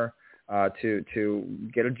entrepreneur, to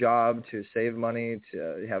get a job, to save money,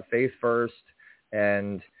 to have faith first.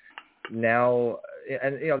 And now,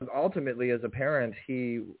 and ultimately as a parent,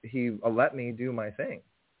 he let me do my thing.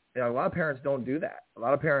 A lot of parents don't do that. A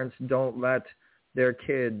lot of parents don't let their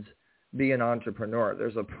kids be an entrepreneur.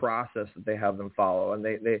 There's a process that they have them follow, and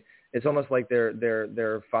they it's almost like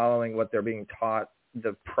they're following what they're being taught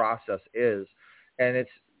the process is, and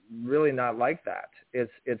it's really not like that.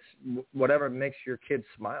 It's whatever makes your kid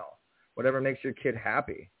smile, whatever makes your kid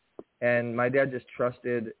happy. And my dad just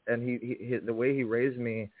trusted, and he the way he raised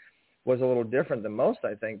me was a little different than most,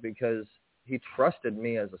 I think, because he trusted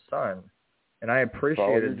me as a son, and I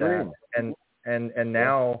appreciated that. And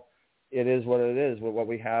now it is what it is. What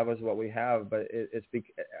we have is what we have. But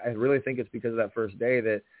I really think it's because of that first day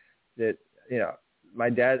that my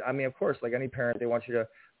dad. I mean, of course, like any parent, they want you to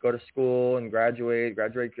go to school and graduate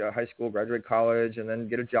high school, graduate college, and then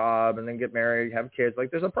get a job, and then get married, have kids.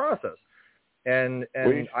 Like, there's a process. And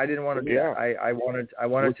I didn't want to be. Yeah. I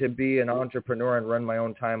wanted to be an entrepreneur and run my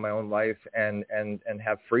own time, my own life, and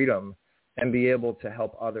have freedom and be able to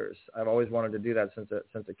help others. I've always wanted to do that since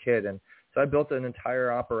a kid, and so I built an entire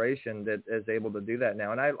operation that is able to do that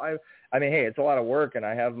now. And I mean, hey, it's a lot of work, and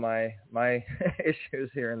I have my issues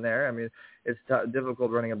here and there. I mean, it's difficult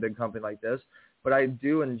running a big company like this, but I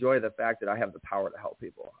do enjoy the fact that I have the power to help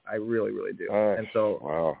people. I really, really do. And so,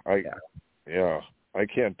 wow, I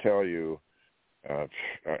can't tell you.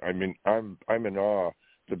 I mean, I'm in awe.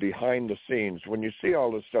 The behind the scenes, when you see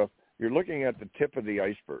all this stuff, you're looking at the tip of the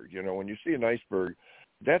iceberg. When you see an iceberg,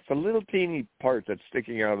 that's a little teeny part that's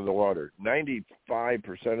sticking out of the water. 95%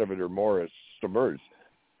 of it or more is submerged.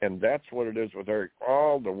 And that's what it is with Eric.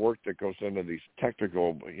 All the work that goes into these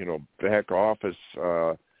technical, back office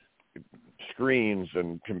screens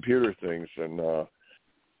and computer things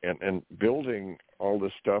and building all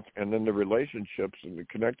this stuff, and then the relationships and the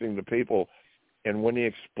connecting the people. And when he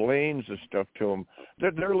explains this stuff to them,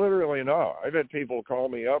 they're literally in awe. I've had people call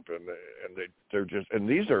me up, and they're just, and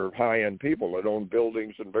these are high-end people that own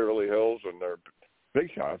buildings in Beverly Hills, and they're big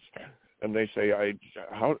shots. And they say,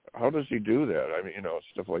 how does he do that? I mean,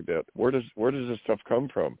 stuff like that. Where does this stuff come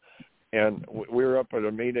from? And we were up at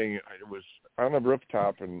a meeting. It was on a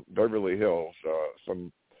rooftop in Beverly Hills,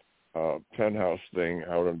 some penthouse thing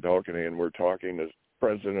out on balcony, and we're talking to the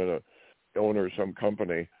president or owner of some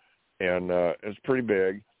company. And it's pretty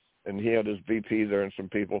big, and he had his VP there and some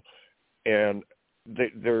people, and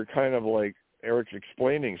they're kind of like Eric's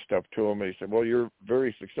explaining stuff to him. And he said, "Well, you're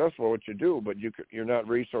very successful at what you do, but you're not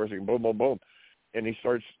resourcing." Boom, boom, boom, and he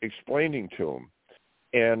starts explaining to him,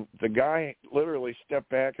 and the guy literally stepped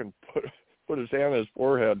back and put his hand on his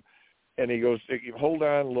forehead, and he goes, "Hold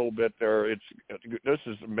on a little bit there. This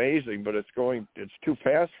is amazing, but it's too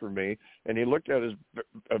fast for me." And he looked at his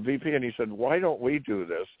VP and he said, "Why don't we do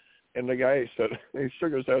this?" And the guy said, he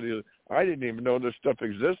shook his head. He said, "I didn't even know this stuff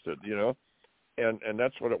existed, and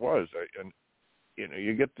that's what it was. And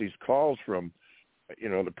you get these calls from,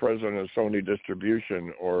 the president of Sony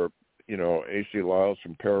Distribution, or AC Lyles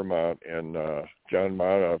from Paramount, and John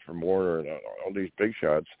Mata from Warner, and all these big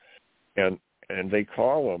shots, and they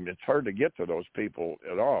call them. It's hard to get to those people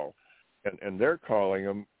at all, and they're calling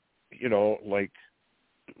them, like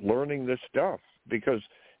learning this stuff, because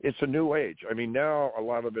it's a new age. I mean, now a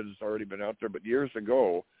lot of it has already been out there, but years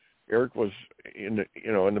ago, Eric was in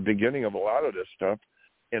the beginning of a lot of this stuff,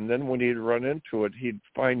 and then when he'd run into it, he'd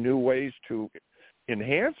find new ways to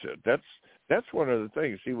enhance it. That's one of the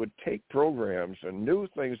things. He would take programs and new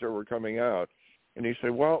things that were coming out, and he said,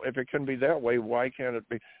 "Well, if it can be that way, why can't it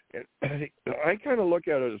be?" And I kind of look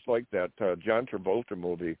at it as like that John Travolta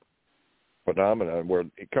movie, Phenomenon, where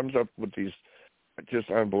it comes up with these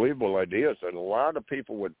just unbelievable ideas, and a lot of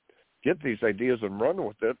people would get these ideas and run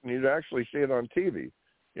with it, and you'd actually see it on TV,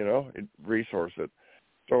 resource it.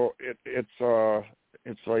 So it's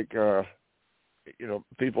like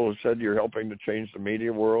people have said you're helping to change the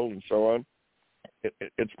media world and so on.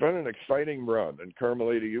 It's been an exciting run, and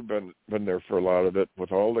Carmelita, you've been there for a lot of it,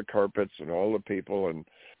 with all the carpets and all the people and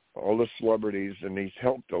all the celebrities, and he's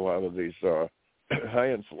helped a lot of these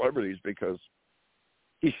high-end celebrities, because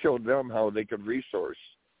he showed them how they could resource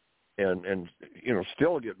and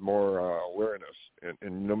still get more awareness.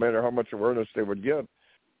 And no matter how much awareness they would get,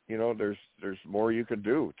 there's more you could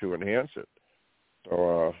do to enhance it.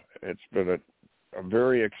 So it's been a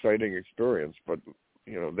very exciting experience. But,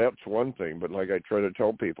 that's one thing. But like I try to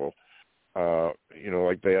tell people,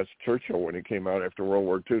 like they asked Churchill when he came out after World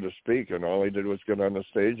War II to speak, and all he did was get on the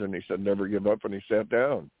stage and he said, never give up, and he sat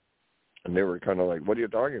down. And they were kind of like, what are you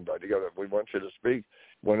talking about? We want you to speak.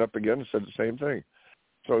 Went up again and said the same thing.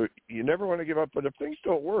 So you never want to give up, but if things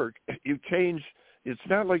don't work, you change. It's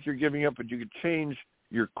not like you're giving up, but you could change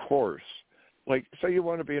your course. Like, say you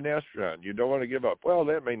want to be an astronaut, you don't want to give up. Well,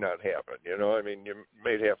 that may not happen, you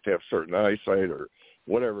may have to have certain eyesight or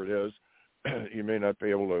whatever it is. You may not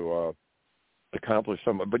be able to accomplish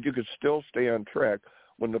something, but you could still stay on track.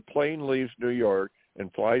 When the plane leaves New York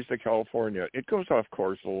and flies to California, it goes off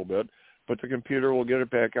course a little bit, but the computer will get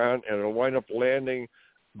it back on, and it'll wind up landing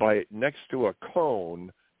next to a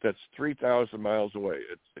cone that's 3,000 miles away.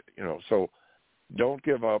 So don't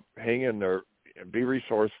give up. Hang in there. Be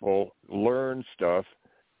resourceful. Learn stuff,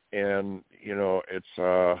 and it's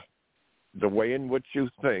the way in which you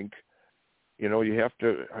think. You have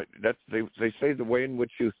to. They say the way in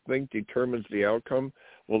which you think determines the outcome.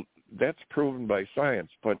 Well, that's proven by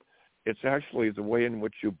science, but it's actually the way in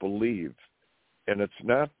which you believe, and it's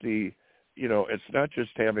not it's not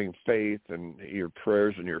just having faith and your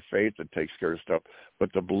prayers and your faith that takes care of stuff,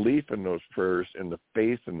 but the belief in those prayers and the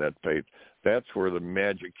faith in that faith. That's where the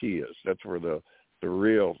magic key is. That's where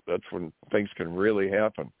that's when things can really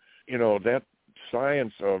happen. That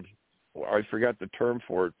science of, I forgot the term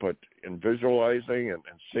for it, but in visualizing and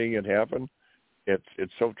seeing it happen,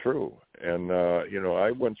 it's so true. And,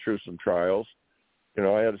 I went through some trials. I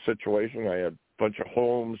had a situation. I had a bunch of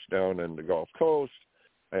homes down in the Gulf Coast.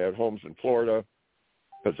 I had homes in Florida,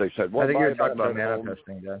 because they said, well, I think you're talking about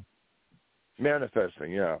manifesting, yeah.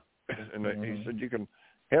 Manifesting, yeah. And he said, you can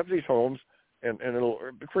have these homes, and it'll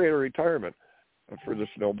create a retirement for the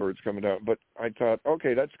snowbirds coming down. But I thought,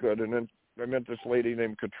 okay, that's good. And then I met this lady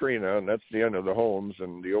named Katrina, and that's the end of the homes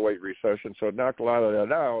and the 2008 recession, so it knocked a lot of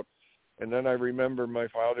that out. And then I remember my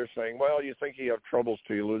father saying, well, you think you have troubles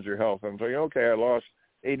till you lose your health. I'm thinking, okay, I lost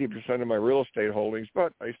 80% of my real estate holdings,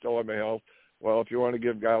 but I still have my health. Well, if you want to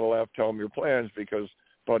give God a laugh, tell him your plans, because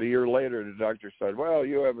about a year later, the doctor said, well,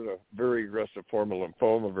 you have a very aggressive form of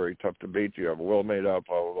lymphoma, very tough to beat. You have a will made up,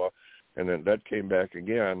 blah, blah, blah. And then that came back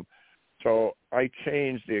again. So I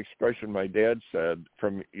changed the expression my dad said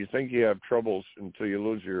from, you think you have troubles until you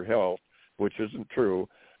lose your health, which isn't true.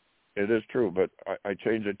 It is true, but I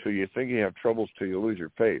changed it to, you think you have troubles till you lose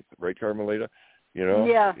your faith. Right, Carmelita?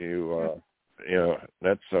 Yeah.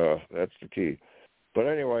 That's the key. But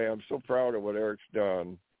anyway, I'm so proud of what Eric's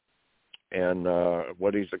done and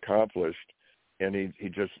what he's accomplished, and he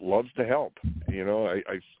just loves to help.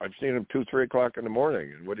 I've seen him 2-3 o'clock in the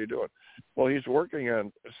morning, and what are you doing? Well, he's working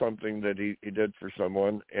on something that he did for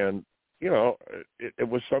someone, and it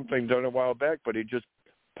was something done a while back, but he just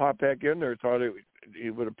popped back in there, thought he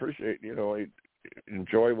would appreciate, he'd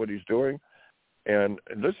enjoy what he's doing, and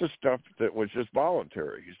this is stuff that was just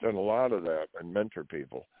voluntary. He's done a lot of that and mentor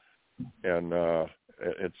people, and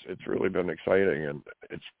it's really been exciting, and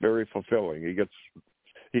it's very fulfilling.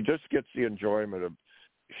 He just gets the enjoyment of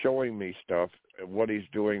showing me stuff, what he's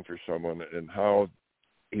doing for someone, and how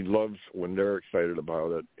he loves when they're excited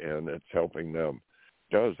about it, and it's helping them.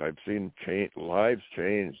 It does. I've seen lives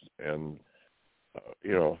changed, and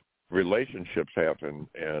relationships happen,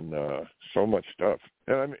 and so much stuff.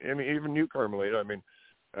 And I mean, even you, Carmelita. I mean,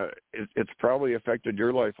 it's probably affected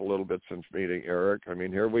your life a little bit since meeting Eric. I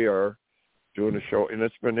mean, here we are doing a show, and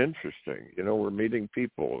it's been interesting. We're meeting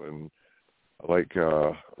people, and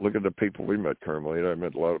look at the people we met, Carmelita. I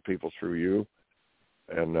met a lot of people through you,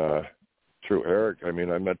 and through Eric. I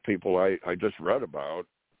mean, I met people I just read about,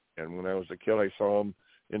 and when I was a kid, I saw them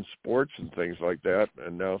in sports and things like that,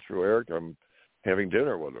 and now through Eric, I'm having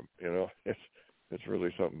dinner with them. It's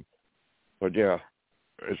really something. But yeah,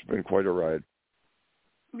 it's been quite a ride.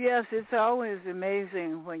 Yes, it's always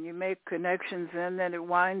amazing when you make connections and then it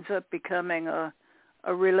winds up becoming a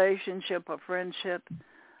relationship, a friendship.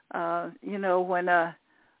 When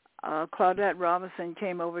Claudette Robinson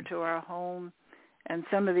came over to our home, and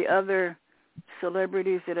some of the other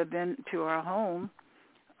celebrities that have been to our home,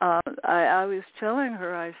 I was telling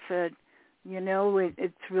her, I said,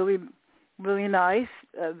 it's really, really nice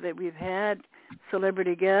that we've had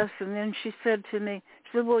celebrity guests. And then she said to me,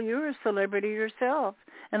 well, you're a celebrity yourself.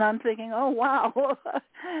 And I'm thinking, oh, wow,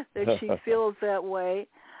 that she feels that way.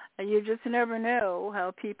 And you just never know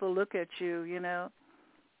how people look at you,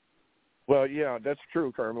 Well, yeah, that's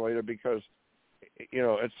true, Carmelita, because,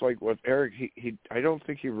 it's like with Eric, he I don't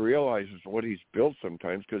think he realizes what he's built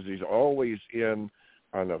sometimes because he's always on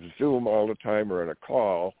a Zoom all the time or on a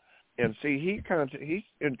call. And see, he's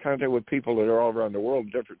in contact with people that are all around the world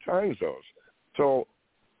in different time zones. So,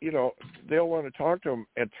 they'll want to talk to him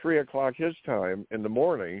at 3:00 his time in the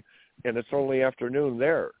morning, and it's only afternoon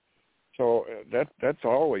there. So that's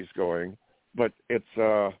always going. But it's,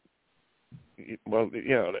 that's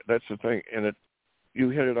the thing. And you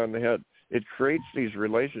hit it on the head. It creates these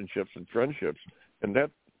relationships and friendships, and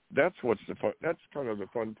that's what's the fun. That's kind of the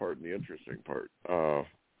fun part and the interesting part.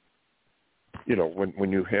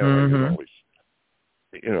 When you have all these,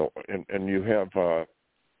 and you have,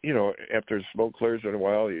 after the smoke clears in a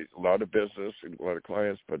while, a lot of business and a lot of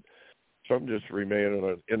clients, but some just remain in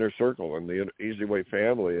an inner circle, and the eZWay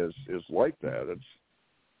family is like that.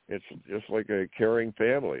 It's just like a caring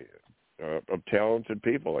family of talented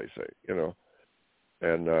people, I say,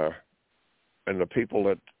 and the people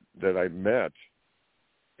that I met,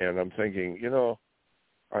 and I'm thinking,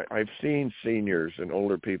 I've seen seniors and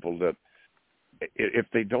older people that if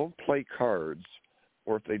they don't play cards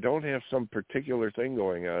or if they don't have some particular thing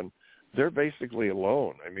going on, they're basically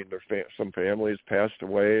alone. I mean, some families passed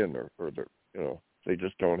away, and they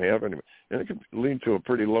just don't have anyone, and it can lead to a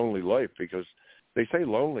pretty lonely life because they say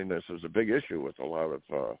loneliness is a big issue with a lot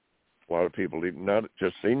of people, even not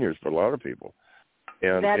just seniors, but a lot of people.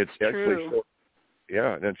 And that's it's true. actually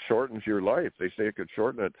and it shortens your life. They say it could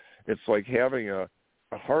shorten it. It's like having a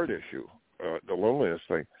heart issue, the loneliness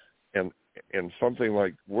thing, and something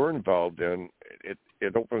like we're involved in,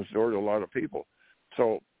 it opens the door to a lot of people.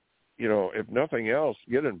 So, if nothing else,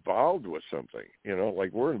 get involved with something.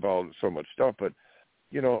 Like we're involved in so much stuff, but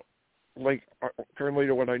like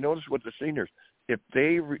Carmelita, what I noticed with the seniors, if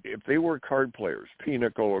they were card players,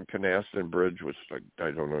 pinochle and canasta and bridge, which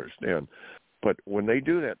I don't understand. But when they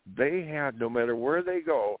do that, they have, no matter where they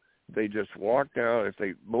go, they just walk down. If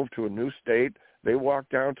they move to a new state, they walk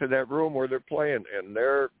down to that room where they're playing, and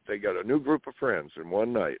they got a new group of friends in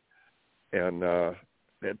one night. And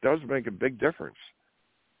it does make a big difference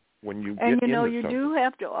when you get into something. And, you do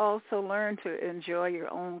have to also learn to enjoy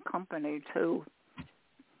your own company, too.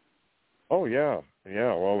 Oh, yeah.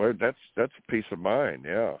 Yeah, well, that's peace of mind,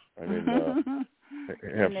 yeah. I mean,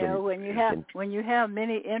 when you have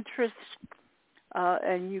many interests,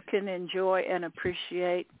 and you can enjoy and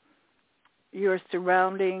appreciate your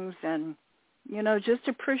surroundings and, just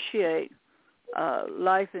appreciate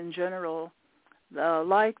life in general.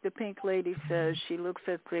 Like the Pink Lady says, she looks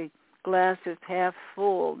at the glass as half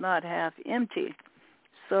full, not half empty.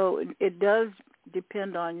 So it does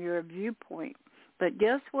depend on your viewpoint. But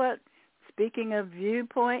guess what? Speaking of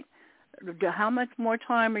viewpoint, how much more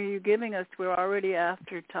time are you giving us? We're already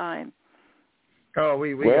after time. Oh,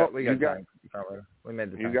 we got time. We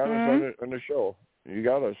made the time. You got us on the show. You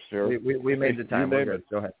got us, Sarah. We made the time. We're good.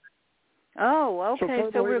 Go ahead. Oh, okay.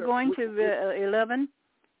 So we're going to 11?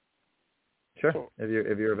 Sure,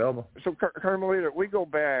 if you're available. So, Carmelita, we go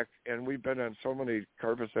back, and we've been on so many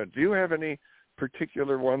carpet sets. Do you have any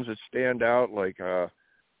particular ones that stand out? Like,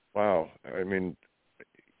 wow, I mean,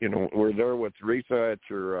 we're there with Rita at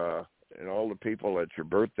your and all the people at your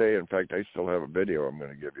birthday. In fact, I still have a video I'm going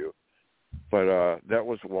to give you. But that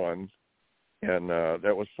was one, and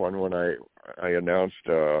that was fun when I announced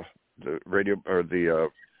the radio or the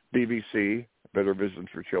BBC Better Vision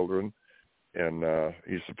for Children, and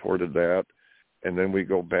you supported that. And then we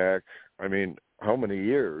go back. I mean, how many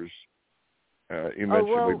years? You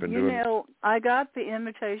mentioned we've been doing. I got the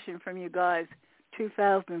invitation from you guys,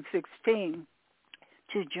 2016,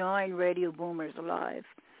 to join Radio Boomers Live.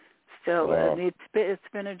 So wow. It's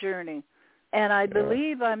been a journey. And I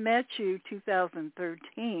believe I met you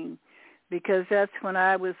 2013 because that's when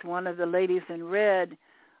I was one of the ladies in red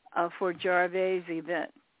for Jarvey's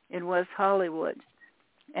event in West Hollywood.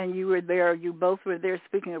 And you were there. You both were there.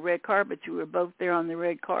 Speaking of red carpet, you were both there on the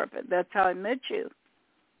red carpet. That's how I met you.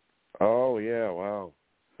 Oh, yeah. Wow.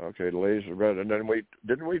 Okay, the ladies in red. And then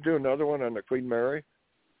didn't we do another one on the Queen Mary?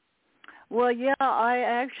 Well, yeah, I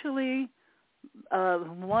actually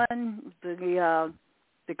won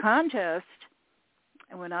the contest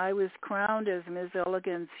when I was crowned as Miss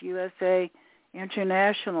Elegance USA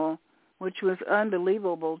International, which was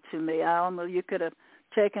unbelievable to me. You could have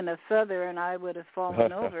taken a feather and I would have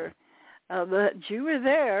fallen over. But you were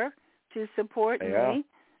there to support me,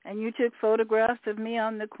 and you took photographs of me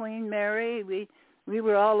on the Queen Mary. We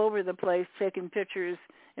were all over the place taking pictures.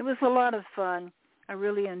 It was a lot of fun. I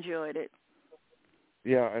really enjoyed it.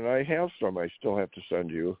 Yeah, and I have some I still have to send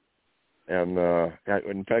you. And,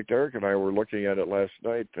 in fact, Eric and I were looking at it last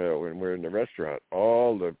night when we were in the restaurant.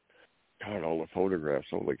 All the photographs,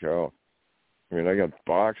 holy cow. I mean, I got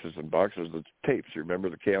boxes and boxes of tapes. You remember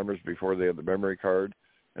the cameras before they had the memory card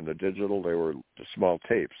and the digital? They were the small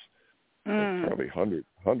tapes. Probably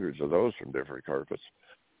hundreds of those from different carpets.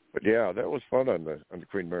 But yeah, that was fun on the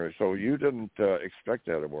Queen Mary. So you didn't expect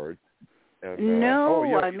that award? And, no,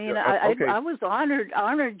 yeah, I mean, okay. I was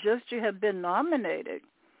honored just to have been nominated.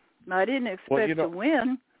 I didn't expect to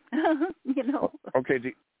win. You know. Okay.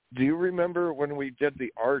 Do you remember when we did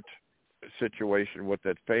the art situation with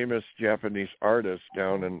that famous Japanese artist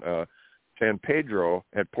down in San Pedro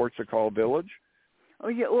at Portugal Village? Oh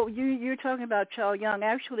yeah. Well, you're talking about Chow Yun.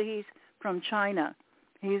 Actually, he's from China.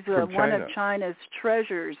 He's one of China's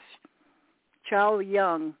treasures. Chow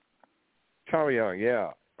Yun. Chow Yun,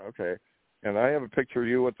 yeah. Okay. And I have a picture of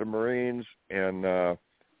you with the Marines, and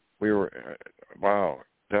we were, wow,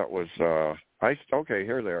 that was, okay,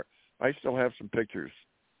 here they are. I still have some pictures,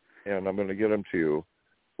 and I'm going to get them to you,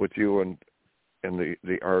 with you and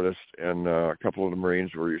the artist and a couple of the Marines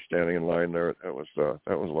where you're standing in line there. That was a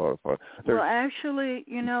lot of fun. Well, actually,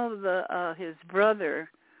 you know, his brother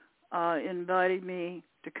invited me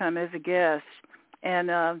to come as a guest,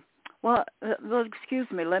 and well, excuse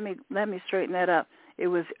me, let me straighten that up. It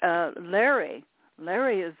was Larry.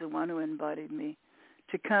 Larry is the one who invited me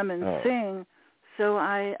to come and sing. So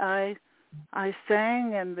I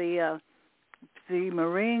sang, and the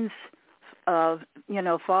Marines, you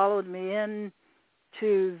know, followed me in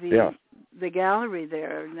to the gallery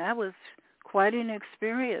there, and that was quite an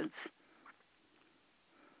experience.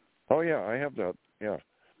 Oh yeah, I have that. Yeah,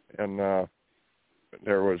 and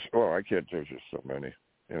there was there's just so many.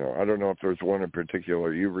 You know, I don't know if there's one in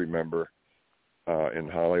particular you remember in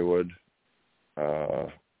Hollywood,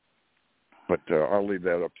 but I'll leave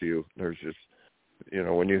that up to you. There's just, you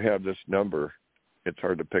know, when you have this number, it's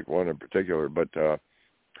hard to pick one in particular. But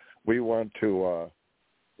we want to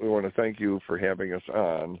thank you for having us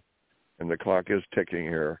on, and the clock is ticking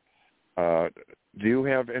here. Do you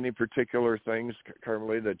have any particular things,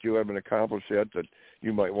 Carmelita, that you haven't accomplished yet that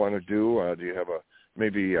you might want to do? Do you have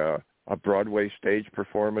maybe a Broadway stage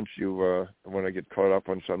performance you want to get caught up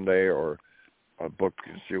on someday, or a book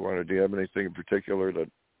you want to? Do you have anything in particular that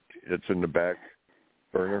it's in the back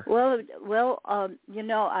burner? Well, you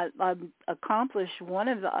know, I've accomplished one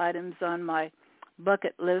of the items on my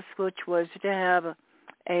bucket list, which was to have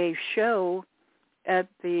a show at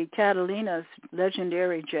the Catalina's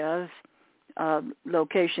legendary jazz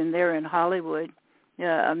location there in Hollywood.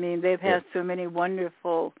 Yeah, I mean, they've had so many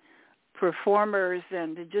wonderful performers,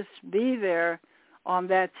 and to just be there on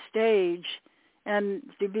that stage and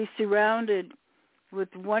to be surrounded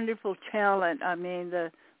with wonderful talent. I mean,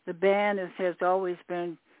 the band has always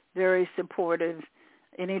been very supportive.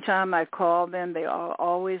 Anytime I call them, they are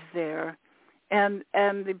always there. And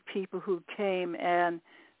the people who came and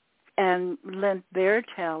lent their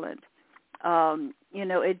talent, you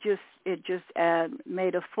know, it just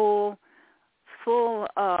made a full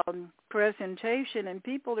presentation, and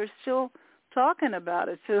people are still talking about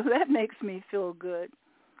it. So that makes me feel good.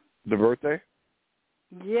 The birthday?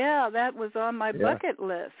 Yeah, that was on my bucket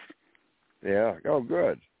list. Yeah. Oh,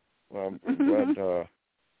 good. Well, I'm glad.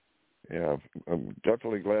 I'm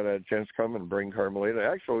definitely glad I had a chance to come and bring Carmelita.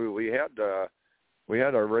 Actually, we had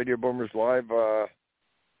our Radio Boomers Live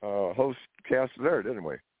host cast there, didn't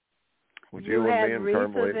we? With you and me and Rita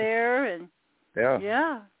Carmelita there, and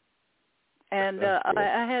yeah. And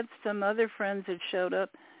I had some other friends that showed up,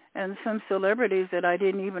 and some celebrities that I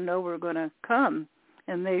didn't even know were going to come,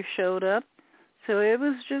 and they showed up. So it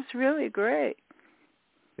was just really great.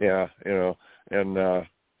 Yeah, you know, and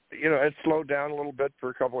you know, it slowed down a little bit for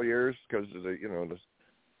a couple of years because of the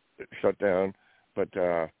shut down. But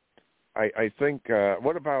I think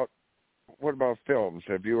what about films?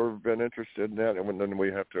 Have you ever been interested in that? And then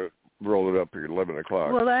we have to roll it up at 11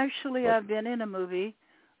 o'clock. Well, actually, I've been in a movie.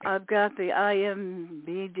 I've got the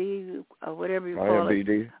IMDb, whatever you call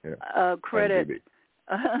it, credit.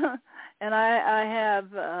 And I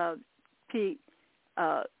have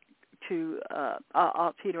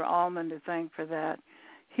Peter Allman to thank for that.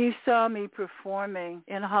 He saw me performing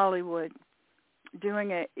in Hollywood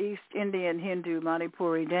doing an East Indian Hindu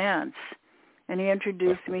Manipuri dance, and he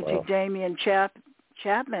introduced me to Damien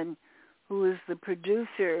Chapman, who is the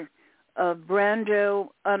producer of Brando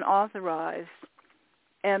Unauthorized,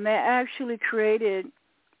 and they actually created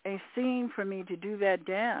a scene for me to do that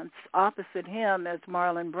dance opposite him as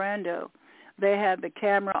Marlon Brando. They had the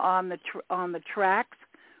camera on the tracks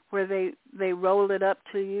where they rolled it up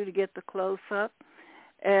to you to get the close up,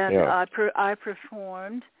 and I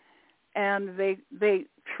performed, and they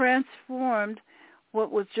transformed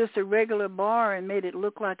what was just a regular bar and made it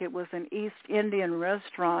look like it was an East Indian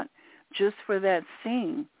restaurant just for that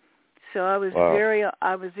scene. So I was very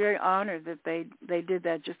honored that they did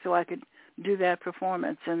that just so I could do that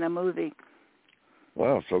performance in the movie.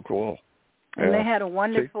 Wow, so cool. And they had a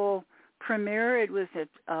wonderful premiere. It was at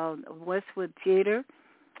Westwood Theater,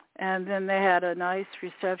 and then they had a nice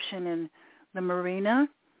reception in the Marina,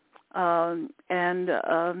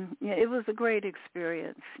 it was a great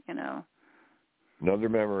experience, Another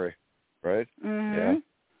memory, right? Mm-hmm. Yeah.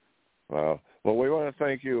 Wow. Well, we want to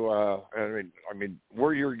thank you. I mean,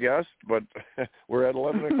 we're your guests, but we're at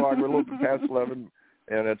 11 o'clock. We're a little bit past 11,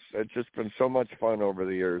 and it's just been so much fun over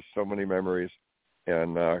the years. So many memories,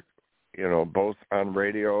 and both on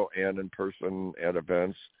radio and in person at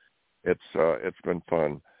events. It's been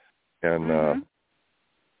fun, and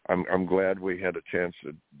I'm glad we had a chance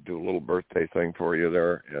to do a little birthday thing for you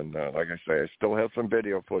there. And like I say, I still have some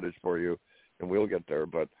video footage for you, and we'll get there.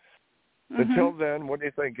 But until then, what do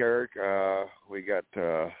you think, Eric? We got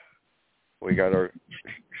our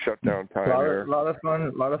shutdown time here. A lot of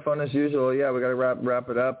fun as usual. Yeah, we got to wrap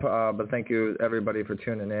it up. But thank you everybody for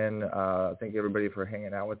tuning in. Thank you everybody for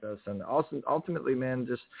hanging out with us, and also ultimately, man,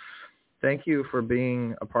 just thank you for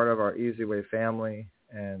being a part of our eZWay family.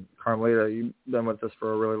 And Carmelita, you've been with us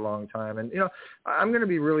for a really long time, and I'm going to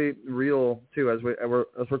be really real too as we're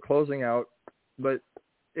closing out. But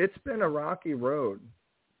it's been a rocky road.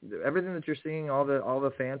 Everything that you're seeing, all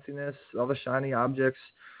the fanciness, all the shiny objects,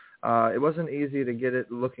 it wasn't easy to get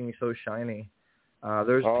it looking so shiny.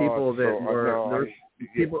 There's people that were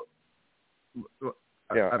people.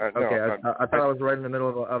 Yeah. Okay. I thought I was right in the middle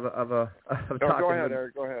of talking. Go ahead,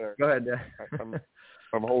 Eric. Go ahead, Eric. Go ahead.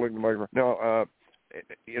 I'm holding the microphone. No.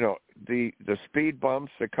 The speed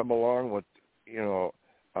bumps that come along with the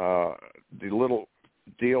little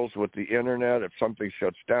deals with the internet, if something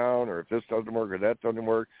shuts down or if this doesn't work or that doesn't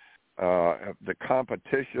work, the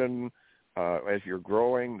competition as you're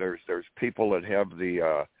growing, there's people that have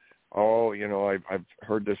the I've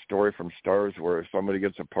heard this story from stars where somebody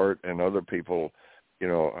gets a part and other people, you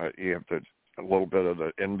have a little bit of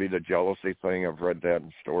the envy, the jealousy thing. I've read that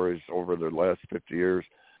in stories over the last 50 years.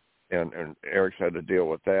 And Eric's had to deal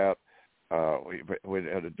with that. We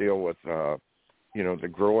had to deal with, the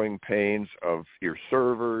growing pains of your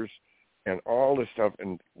servers and all this stuff.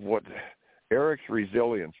 And what Eric's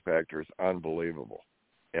resilience factor is unbelievable,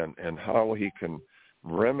 and how he can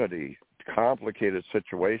remedy complicated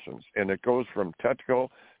situations. And it goes from technical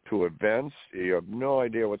to events. You have no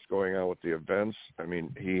idea what's going on with the events. I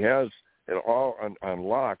mean, he has it all on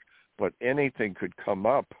lock. But anything could come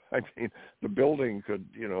up. I mean, the building could,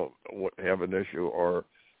 have an issue or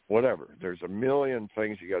whatever. There's a million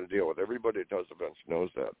things you got to deal with. Everybody that does events knows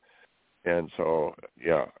that. And so,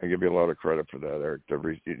 yeah, I give you a lot of credit for that, Eric.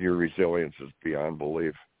 Your resilience is beyond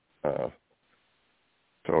belief.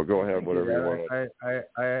 So go ahead, whatever you want.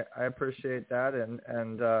 I appreciate that, and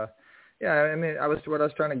yeah, I mean, what I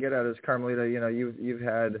was trying to get at is, Carmelita, you've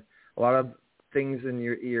had a lot of things in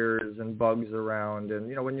your ears and bugs around, and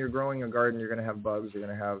when you're growing a garden, you're going to have bugs, you're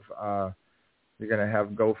going to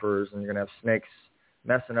have gophers, and you're going to have snakes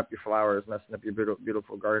messing up your flowers, messing up your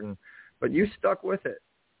beautiful garden. But you stuck with it,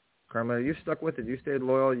 Carmelita. You stuck with it. You stayed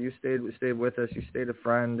loyal. You stayed with us. You stayed a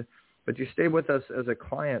friend, but you stayed with us as a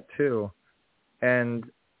client too. And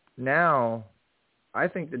now, I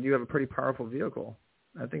think that you have a pretty powerful vehicle.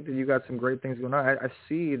 I think that you got some great things going on. I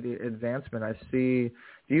see the advancement. Do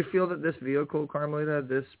you feel that this vehicle, Carmelita,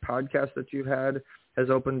 this podcast that you've had, has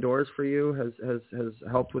opened doors for you, has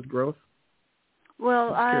helped with growth?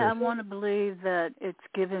 Well, I want to believe that it's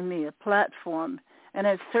given me a platform, and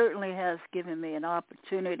it certainly has given me an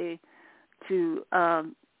opportunity to,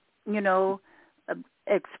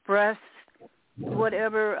 express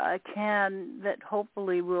whatever I can that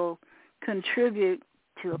hopefully will contribute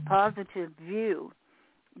to a positive view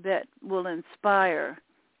that will inspire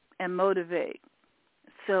and motivate.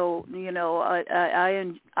 So,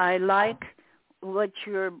 I like what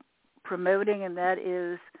you're promoting, and that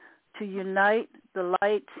is to unite the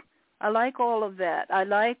light. I like all of that. I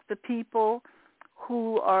like the people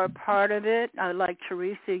who are part of it. I like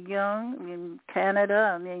Teresa Young in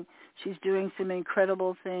Canada. I mean, she's doing some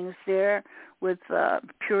incredible things there with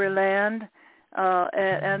Pure Land.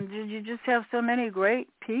 And you just have so many great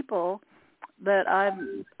people that I've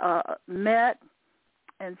met,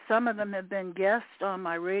 and some of them have been guests on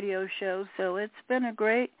my radio show. So it's been a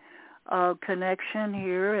great connection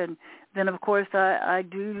here. And then, of course, I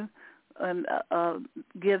do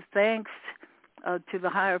give thanks to the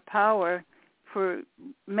higher power for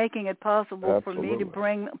making it possible for me to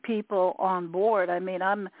bring people on board. I mean,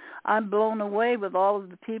 I'm blown away with all of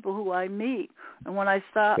the people who I meet. And when I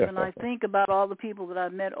stop and I think about all the people that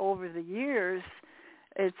I've met over the years,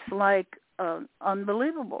 it's like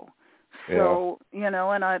unbelievable. So, and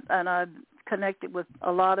I connected with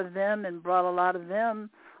a lot of them and brought a lot of them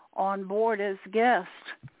on board as guests.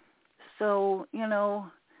 So,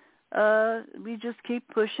 we just keep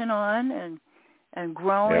pushing on and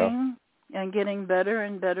growing and getting better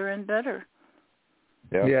and better and better.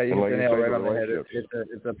 Yeah, you hit the nail right on the head.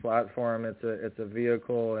 It's a platform, it's a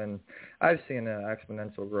vehicle, and I've seen an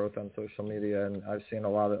exponential growth on social media, and I've seen a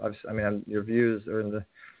lot of, your views are in the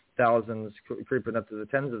thousands, creeping up to the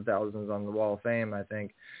tens of thousands on the Wall of Fame, I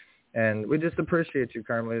think. And we just appreciate you,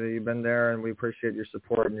 Carmelita. You've been there, and we appreciate your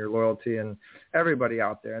support and your loyalty and everybody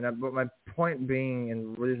out there. But my point being,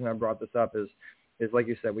 and the reason I brought this up is like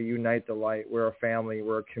you said, we unite the light. We're a family.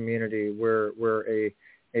 We're a community. We're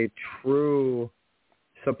a true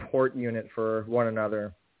support unit for one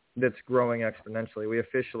another that's growing exponentially. We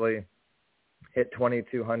officially hit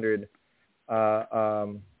 2,200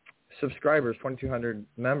 subscribers, 2,200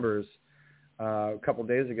 members a couple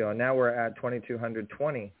days ago, and now we're at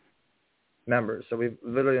 2,220 members. So we've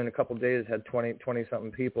literally in a couple days had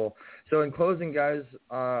 20-something people. So in closing, guys,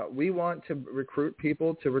 we want to recruit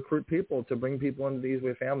people, to bring people into the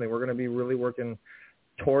eZWay family. We're going to be really working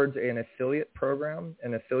towards an affiliate program,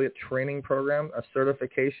 an affiliate training program, a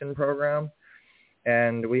certification program.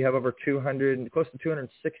 And we have over close to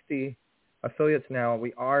 260 affiliates now.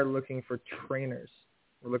 We are looking for trainers.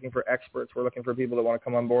 We're looking for experts. We're looking for people that want to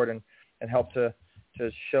come on board and help to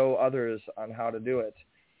show others on how to do it.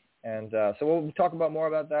 And so we'll talk about more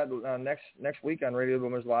about that next week on Radio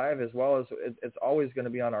Boomers Live, as well as it's always going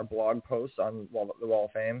to be on our blog posts on the Wall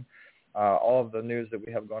of Fame, all of the news that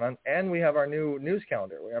we have going on. And we have our new news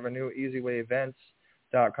calendar. We have a new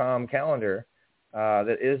eZWayEvents.com calendar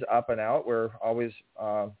that is up and out. We're always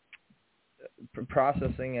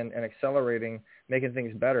processing and accelerating, making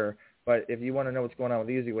things better. But if you want to know what's going on with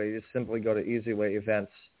eZWay, you just simply go to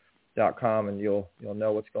eZWayEvents.com and you'll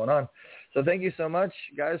know what's going on. So thank you so much,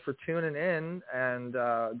 guys, for tuning in. And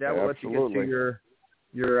Dad will let you get to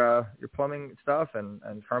your plumbing stuff, and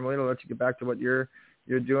Carmelita will let you get back to what you're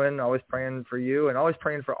doing. Always praying for you, and always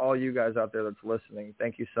praying for all you guys out there that's listening.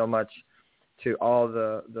 Thank you so much to all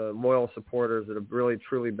the loyal supporters that have really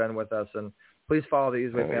truly been with us. And please follow the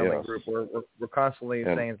eZWay family group. We're constantly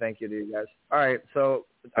saying thank you to you guys. All right, so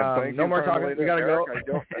no more talking. We got to go.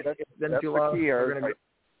 It's been too long.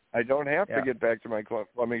 I don't have to get back to my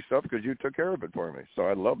plumbing stuff because you took care of it for me. So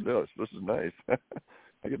I love this. This is nice. I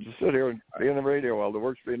get to sit here and be on the radio while the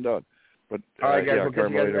work's being done. But all right, guys, we'll catch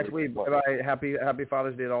you guys next week. Bye-bye. Happy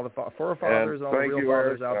Father's Day to all the four fathers and all the real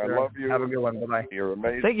fathers out there. I love you. Have a good one. Bye-bye. You're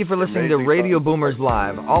amazing. Thank you for listening to Radio Boomers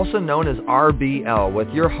Live, also known as RBL, with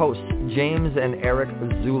your hosts, James and Eric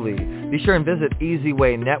Zuley. Be sure and visit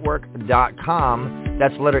eZWayNetwork.com.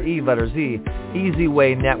 That's letter E, letter Z,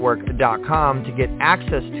 eZWayNetwork.com to get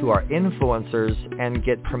access to our influencers and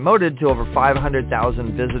get promoted to over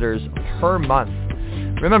 500,000 visitors per month.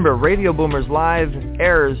 Remember, Radio Boomers Live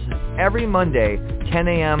airs every Monday, 10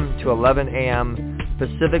 a.m. to 11 a.m.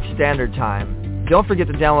 Pacific Standard Time. Don't forget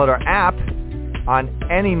to download our app on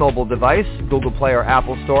any mobile device, Google Play or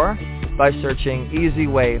Apple Store, by searching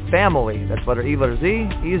eZWay Family. That's letter E, letter Z,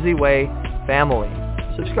 eZWay Family.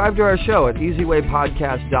 Subscribe to our show at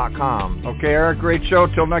eZWayPodcast.com. Okay, Eric, great show.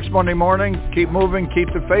 Till next Monday morning, keep moving, keep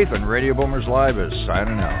the faith, and Radio Boomers Live is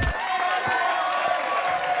signing out.